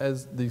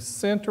as the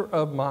center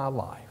of my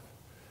life,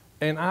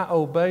 and I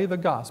obey the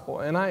gospel,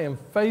 and I am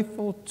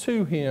faithful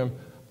to Him,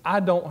 I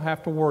don't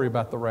have to worry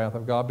about the wrath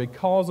of God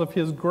because of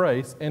His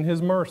grace and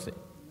His mercy.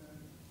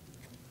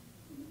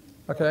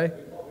 Okay?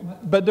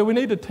 But do we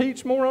need to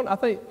teach more on? I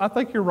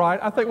think you're right.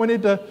 I think we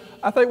need to.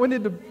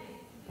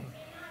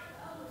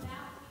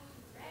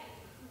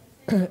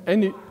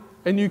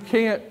 And you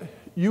can't.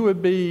 You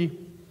would be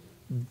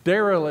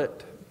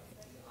derelict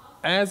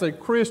as a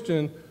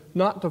Christian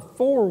not to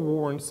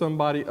forewarn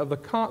somebody of the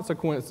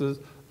consequences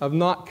of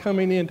not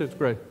coming into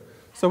grace.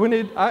 So we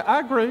need. I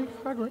agree.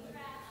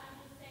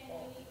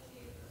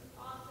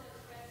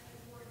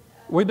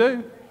 We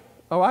do.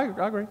 Oh, I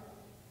agree.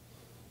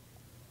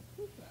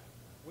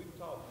 We've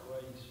taught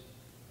grace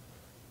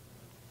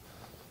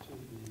to the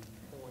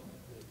point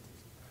that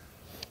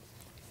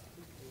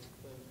people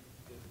think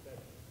that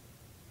that's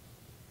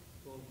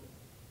going to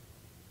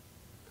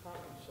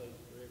compensate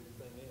for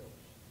everything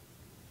else.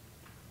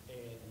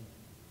 And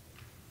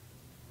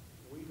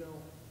we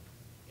don't,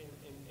 and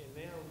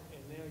now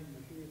you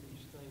hear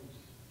these things,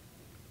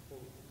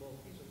 well,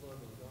 He's a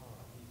loving God.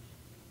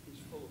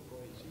 He's full of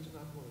grace. He's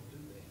not going to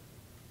do that.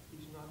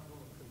 He's not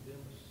going to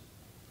condemn us.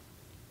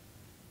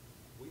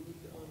 We need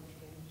to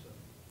understand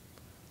something.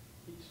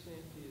 He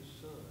sent His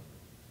Son.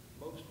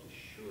 Most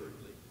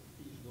assuredly,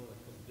 He's going to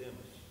condemn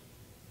us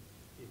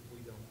if we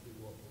don't do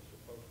what we're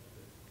supposed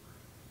to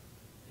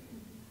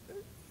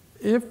do.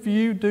 If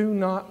you do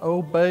not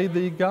obey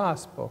the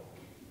gospel,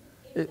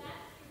 If that's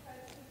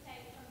supposed to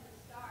take from the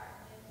start,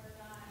 then we're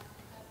not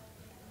going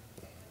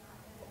to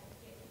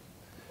get it.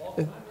 Paul,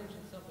 can I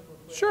mention something real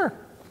quick? sure.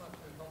 I'm not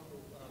very comfortable.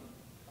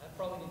 I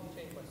probably need to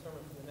change my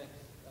sermon for the next.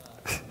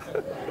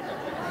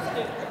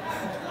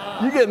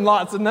 You're getting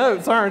lots of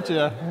notes, aren't you?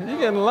 You're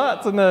getting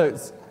lots of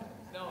notes.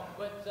 No,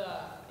 but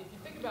if you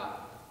think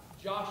about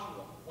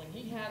Joshua, when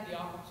he had the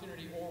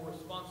opportunity or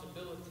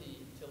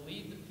responsibility to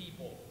lead the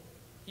people,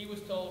 he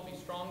was told, be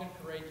strong and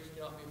courageous,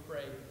 do not be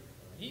afraid.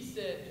 He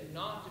said, do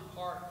not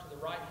depart to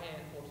the right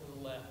hand or to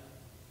the left.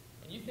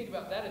 And you think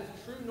about that as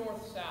true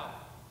north-south.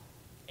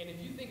 And if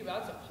you think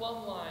about it, it's a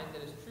plumb line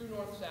that is true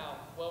north-south.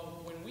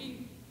 Well, when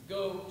we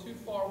go too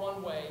far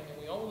one way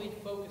and we only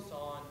focus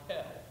on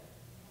hell,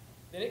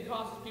 then it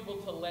causes people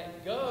to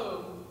let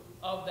go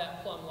of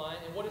that plumb line.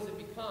 And what does it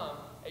become?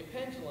 A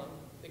pendulum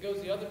that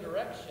goes the other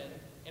direction.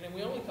 And then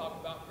we only talk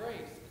about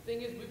grace. The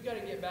thing is, we've got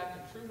to get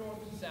back to true north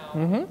and south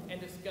and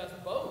discuss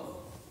both.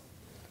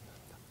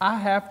 I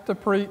have to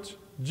preach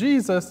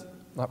Jesus,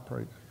 not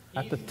preach.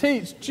 I have to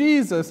teach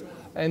Jesus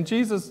and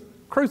Jesus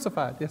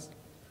crucified. Yes.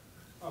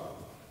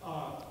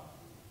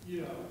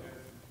 You know,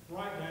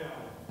 right now,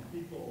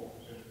 people,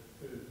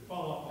 to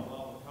follow up on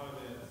all the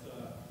comments,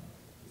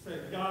 say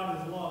God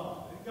is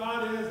love. And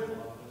God is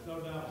love. There's no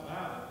doubt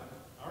about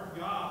it. Our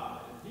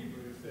God, in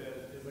Hebrew,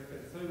 says, is a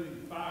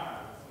consuming fire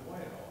as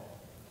well.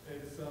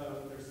 And so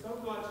there's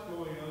so much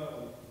going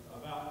on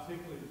about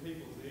tickling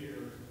people's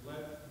ears,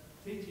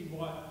 teaching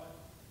what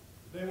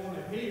they want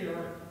to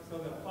hear so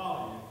they'll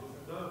follow you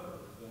with the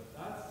numbers. But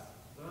that's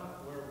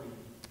not where we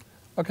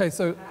Okay,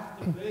 so have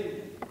to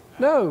be.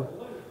 no.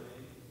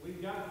 We've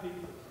got to teach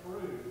the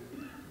truth.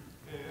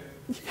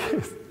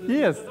 And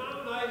Yes. the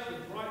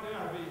denominations right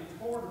now are being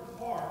torn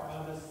apart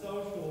by this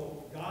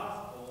social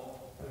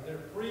gospel that they're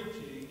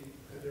preaching,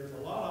 and there's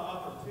a lot of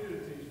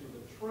opportunities for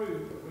the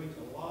truth to reach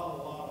a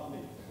lot of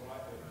people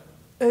right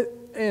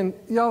now. And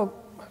y'all,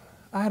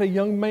 I had a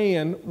young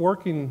man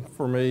working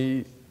for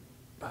me.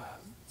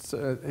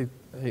 So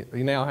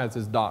he now has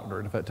his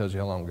doctorate, if that tells you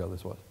how long ago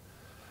this was.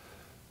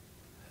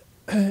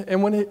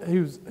 And when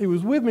he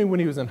was with me when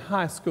he was in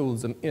high school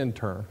as an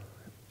intern.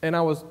 And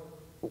I was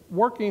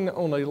working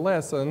on a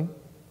lesson,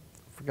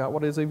 forgot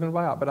what it was even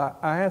about, but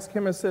I asked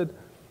him, I said,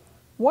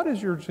 what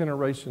is your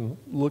generation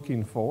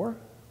looking for?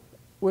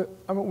 When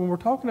we're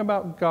talking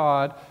about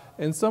God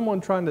and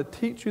someone trying to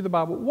teach you the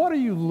Bible, what are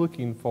you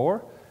looking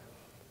for?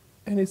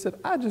 And he said,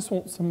 I just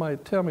want somebody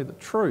to tell me the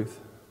truth.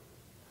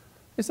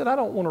 He said, I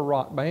don't want a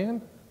rock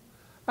band.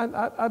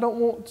 I don't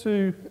want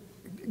to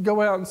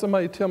go out and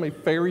somebody tell me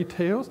fairy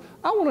tales.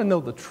 I want to know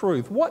the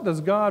truth. What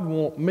does God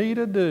want me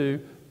to do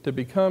to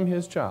become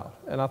His child?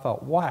 And I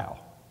thought, wow.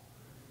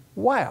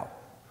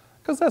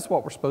 Because that's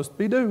what we're supposed to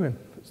be doing.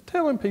 It's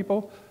telling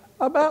people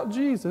about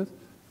Jesus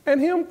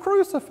and Him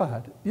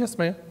crucified. Yes,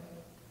 ma'am.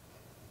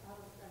 I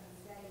was going to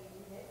say,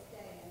 in this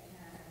day and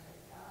time,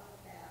 it's all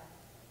about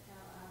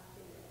how I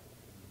feel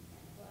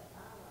and what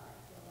I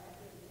like. So I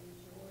didn't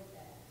enjoy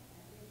that.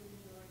 I didn't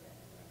enjoy that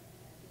sermon.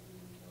 I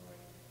didn't enjoy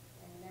it.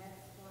 And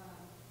that's why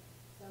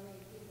so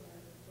many people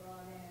have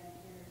brought in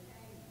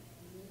entertainment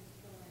and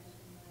musical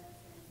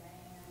instruments and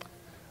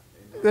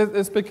bands.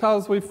 It's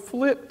because we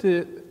flipped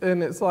it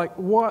and it's like,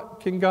 what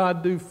can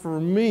God do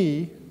for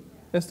me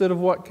instead of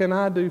what can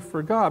I do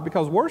for God?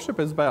 Because worship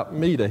is about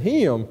me to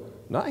Him,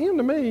 not Him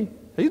to me.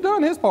 He's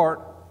done His part.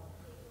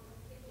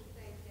 People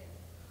think that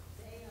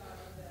they are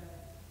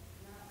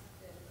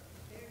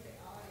they're the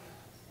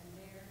audience and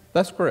they're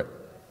That's correct.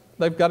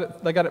 They got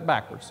it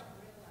backwards. realize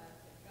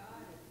that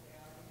God is the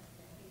audience.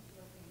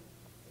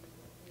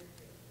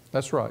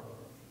 That's right.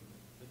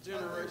 The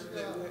generation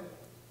that we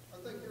I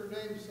think your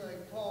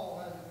namesake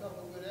Paul has a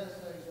couple of good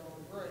essays on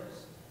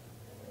grace.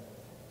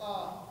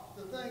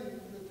 The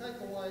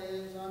takeaway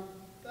is I'm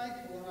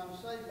thankful and I'm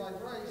saved by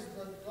grace,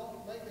 but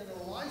don't make it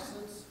a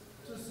license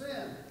to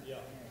sin.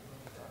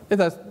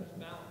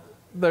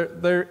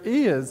 There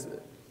is,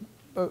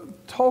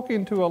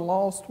 talking to a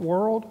lost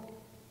world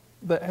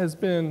that has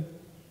been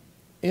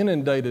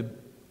inundated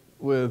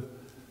with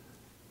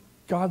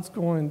God's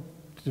going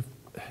to,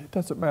 it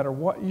doesn't matter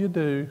what you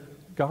do,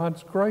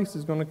 God's grace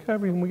is going to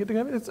cover you when we get to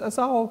heaven. This is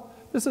all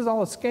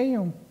a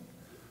scam.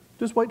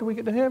 Just wait till we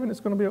get to heaven. It's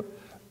going to be,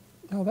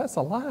 no, that's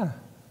a lie.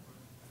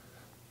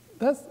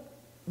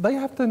 They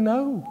have to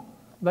know.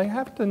 They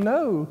have to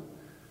know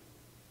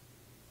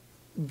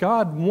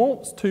God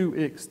wants to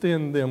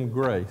extend them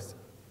grace.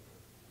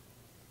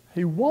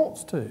 He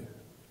wants to.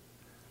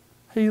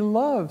 He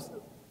loves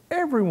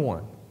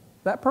everyone.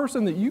 That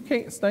person that you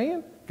can't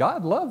stand,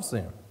 God loves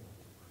them.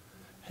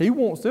 He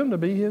wants them to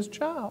be His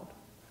child.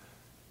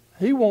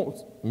 He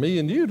wants me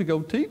and you to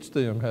go teach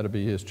them how to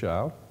be His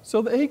child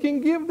so that He can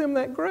give them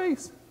that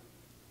grace.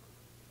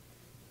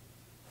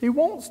 He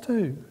wants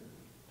to.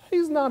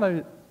 He's not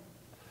a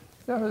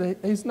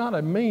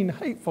mean,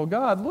 hateful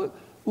God.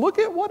 Look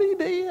at what He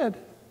did.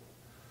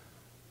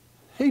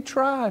 He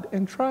tried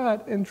and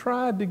tried and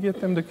tried to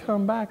get them to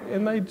come back,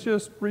 and they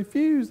just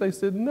refused. They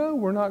said, no,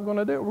 we're not going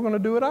to do it. We're going to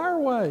do it our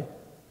way.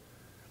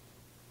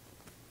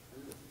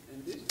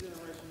 in this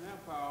generation now,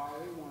 Paul, all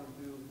they want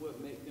to do is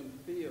what make them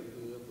feel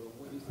good, but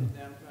when you sit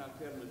down and try to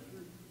tell them the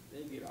truth,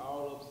 they get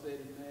all upset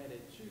and mad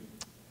at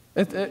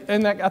you.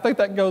 And I think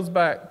that goes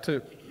back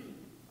to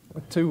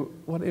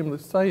what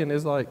Emily's saying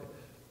is like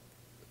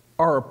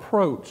our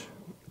approach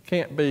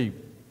can't be,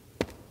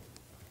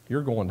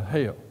 you're going to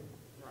hell.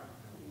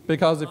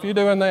 Because if you're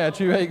doing that,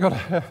 you ain't going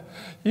to,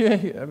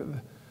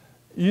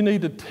 you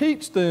need to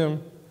teach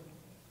them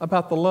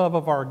about the love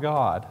of our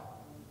God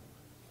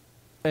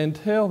and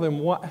tell them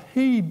what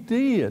He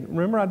did.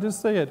 Remember I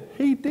just said,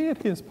 He did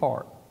His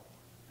part.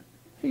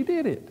 He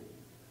did it.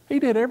 He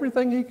did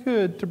everything He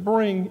could to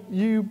bring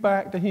you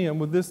back to Him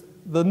with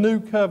the new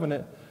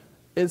covenant.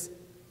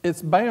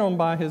 It's bound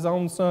by His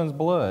own Son's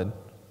blood.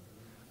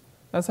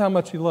 That's how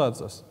much He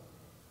loves us.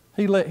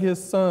 He let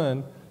His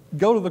Son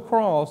go to the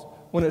cross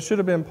when it should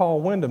have been Paul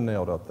Windham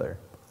nailed up there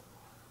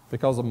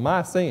because of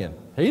my sin.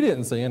 He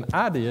didn't sin,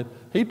 I did.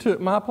 He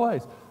took my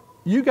place.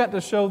 You got to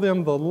show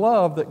them the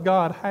love that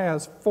God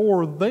has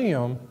for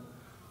them,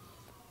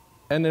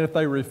 and then if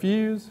they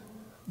refuse,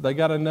 they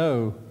got to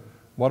know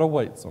what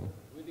awaits them.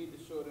 We need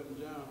to show them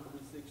John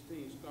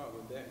 3:16, start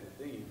with that with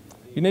them.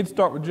 You need to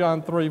start with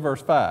John 3,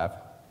 verse 5,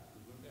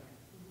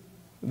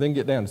 then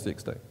get down to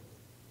 16.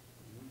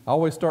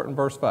 Always start in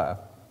verse 5.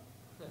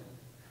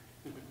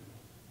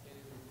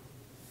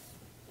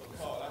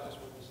 Paul, I just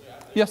want to say, I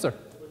think Yes, sir.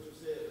 what you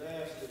said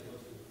lastly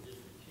was just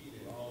the key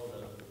to all of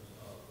 1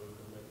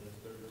 Corinthians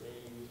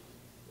 13,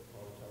 what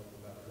Paul talked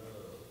about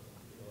love.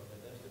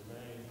 And that's the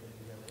main thing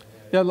you have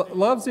to have. Yeah,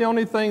 love's the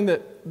only thing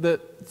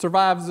that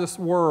survives this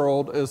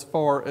world as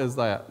far as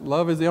that.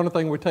 Love is the only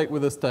thing we take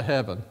with us to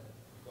heaven.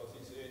 Because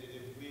he said that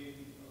if we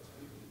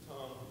speak the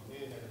tongue of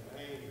men and of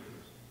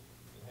angels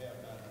and have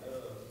not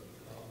love,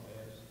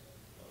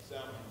 as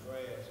sounding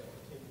brass or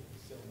timber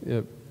cymbal.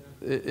 Yeah.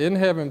 In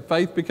heaven,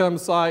 faith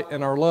becomes sight,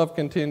 and our love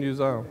continues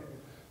on.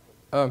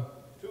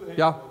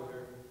 Y'all,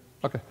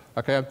 okay.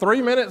 I'm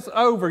 3 minutes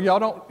over. Y'all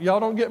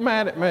don't get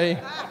mad at me.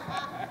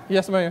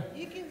 Yes, ma'am.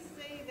 You can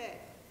see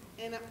that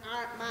in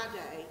my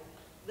day,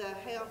 the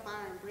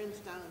hellfire and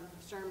brimstone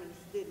sermons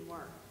didn't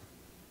work.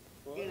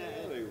 Well, You know,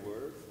 yeah, they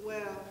were.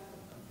 Well,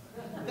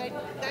 they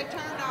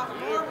turned off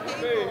more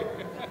people.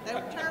 They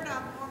turned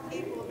off more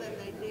people than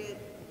they did,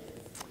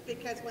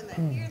 because when they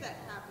hear that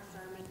type of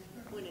sermon,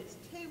 when it's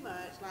too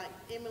much, like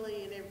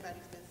Emily and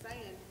everybody's been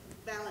saying,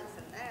 balance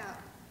it out.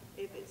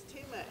 If it's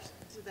too much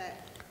to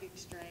that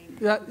extreme,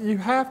 Yeah, you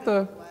have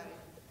to.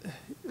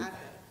 I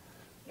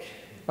think.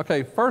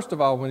 Okay, first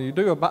of all, when you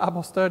do a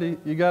Bible study,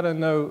 you got to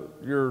know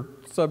your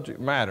subject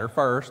matter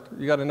first.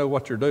 You got to know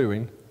what you're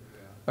doing.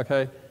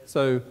 Okay,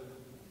 so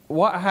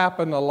what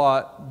happened a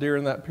lot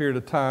during that period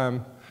of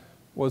time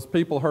was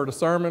people heard a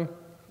sermon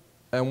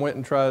and went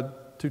and tried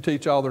to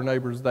teach all their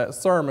neighbors that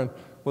sermon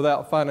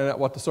without finding out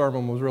what the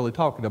sermon was really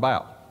talking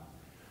about.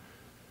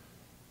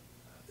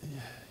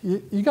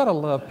 You got to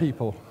love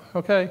people,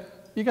 okay?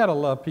 You got to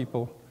love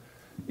people.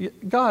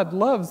 God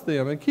loves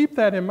them, and keep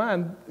that in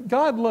mind.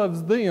 God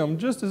loves them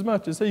just as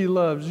much as He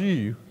loves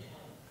you.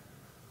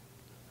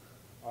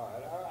 All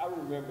right, I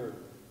remember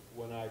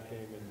when I came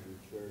into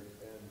the church,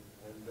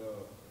 and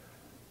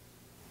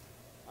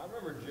I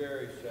remember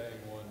Jerry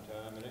saying one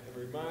time, and it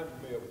reminds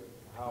me of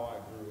how I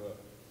grew up,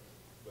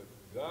 but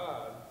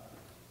God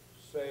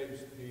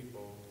saves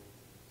people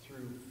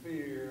through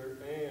fear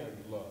and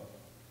love.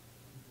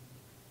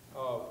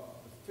 The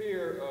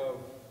fear of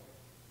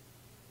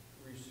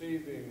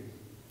receiving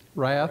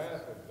Wrath.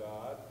 of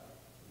God,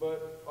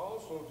 but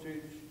also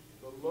teach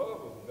the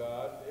love of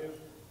God if,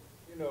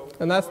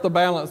 And that's the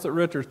balance that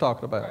Richard's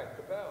talking about. Right,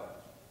 the balance.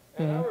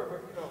 And I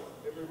remember,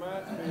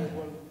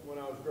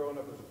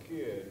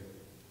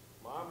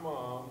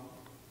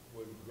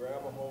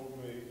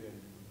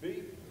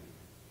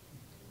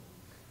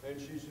 And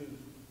she says,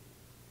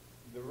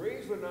 the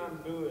reason I'm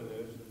doing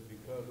this is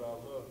because I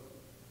love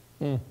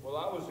you. Well,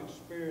 I was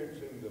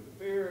experiencing the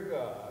fear of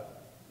God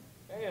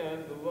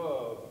and the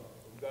love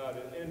of God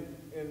in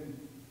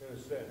a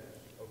sense,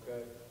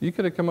 okay? You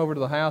could have come over to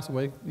the house and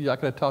I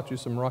could have taught you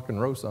some rock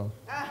and roll songs.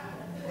 But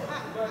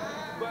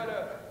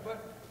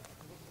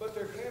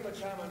there came a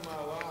time in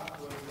my life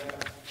when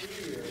that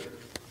fear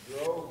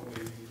drove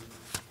me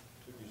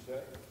to be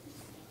saved.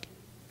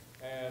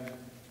 And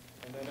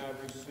then I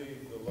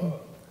received the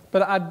love.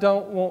 But I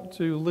don't want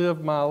to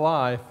live my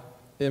life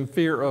in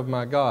fear of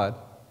my God.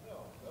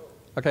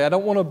 Okay, I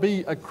don't want to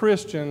be a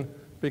Christian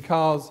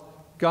because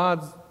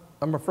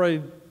I'm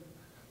afraid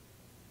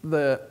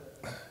that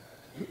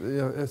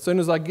as soon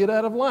as I get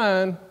out of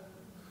line,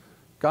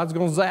 God's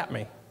going to zap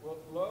me. Well,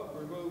 love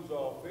removes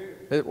all fear.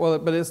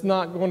 But it's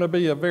not going to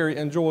be a very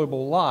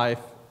enjoyable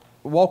life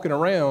walking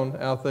around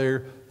out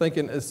there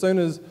thinking as soon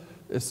as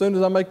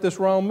I make this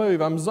wrong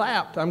move, I'm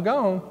zapped, I'm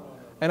gone.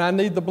 And I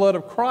need the blood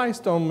of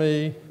Christ on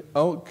me,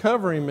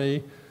 covering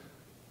me,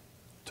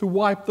 to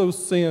wipe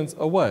those sins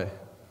away.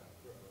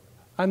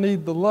 I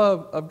need the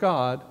love of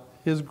God,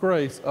 His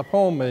grace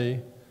upon me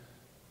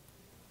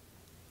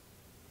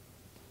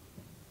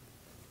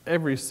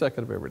every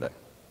second of every day.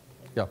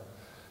 Yeah.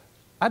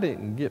 I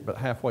didn't get but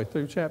halfway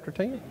through chapter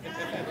 10.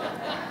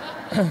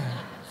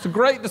 It's a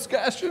great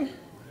discussion.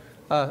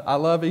 I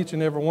love each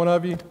and every one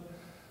of you.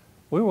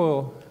 We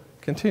will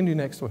continue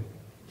next week.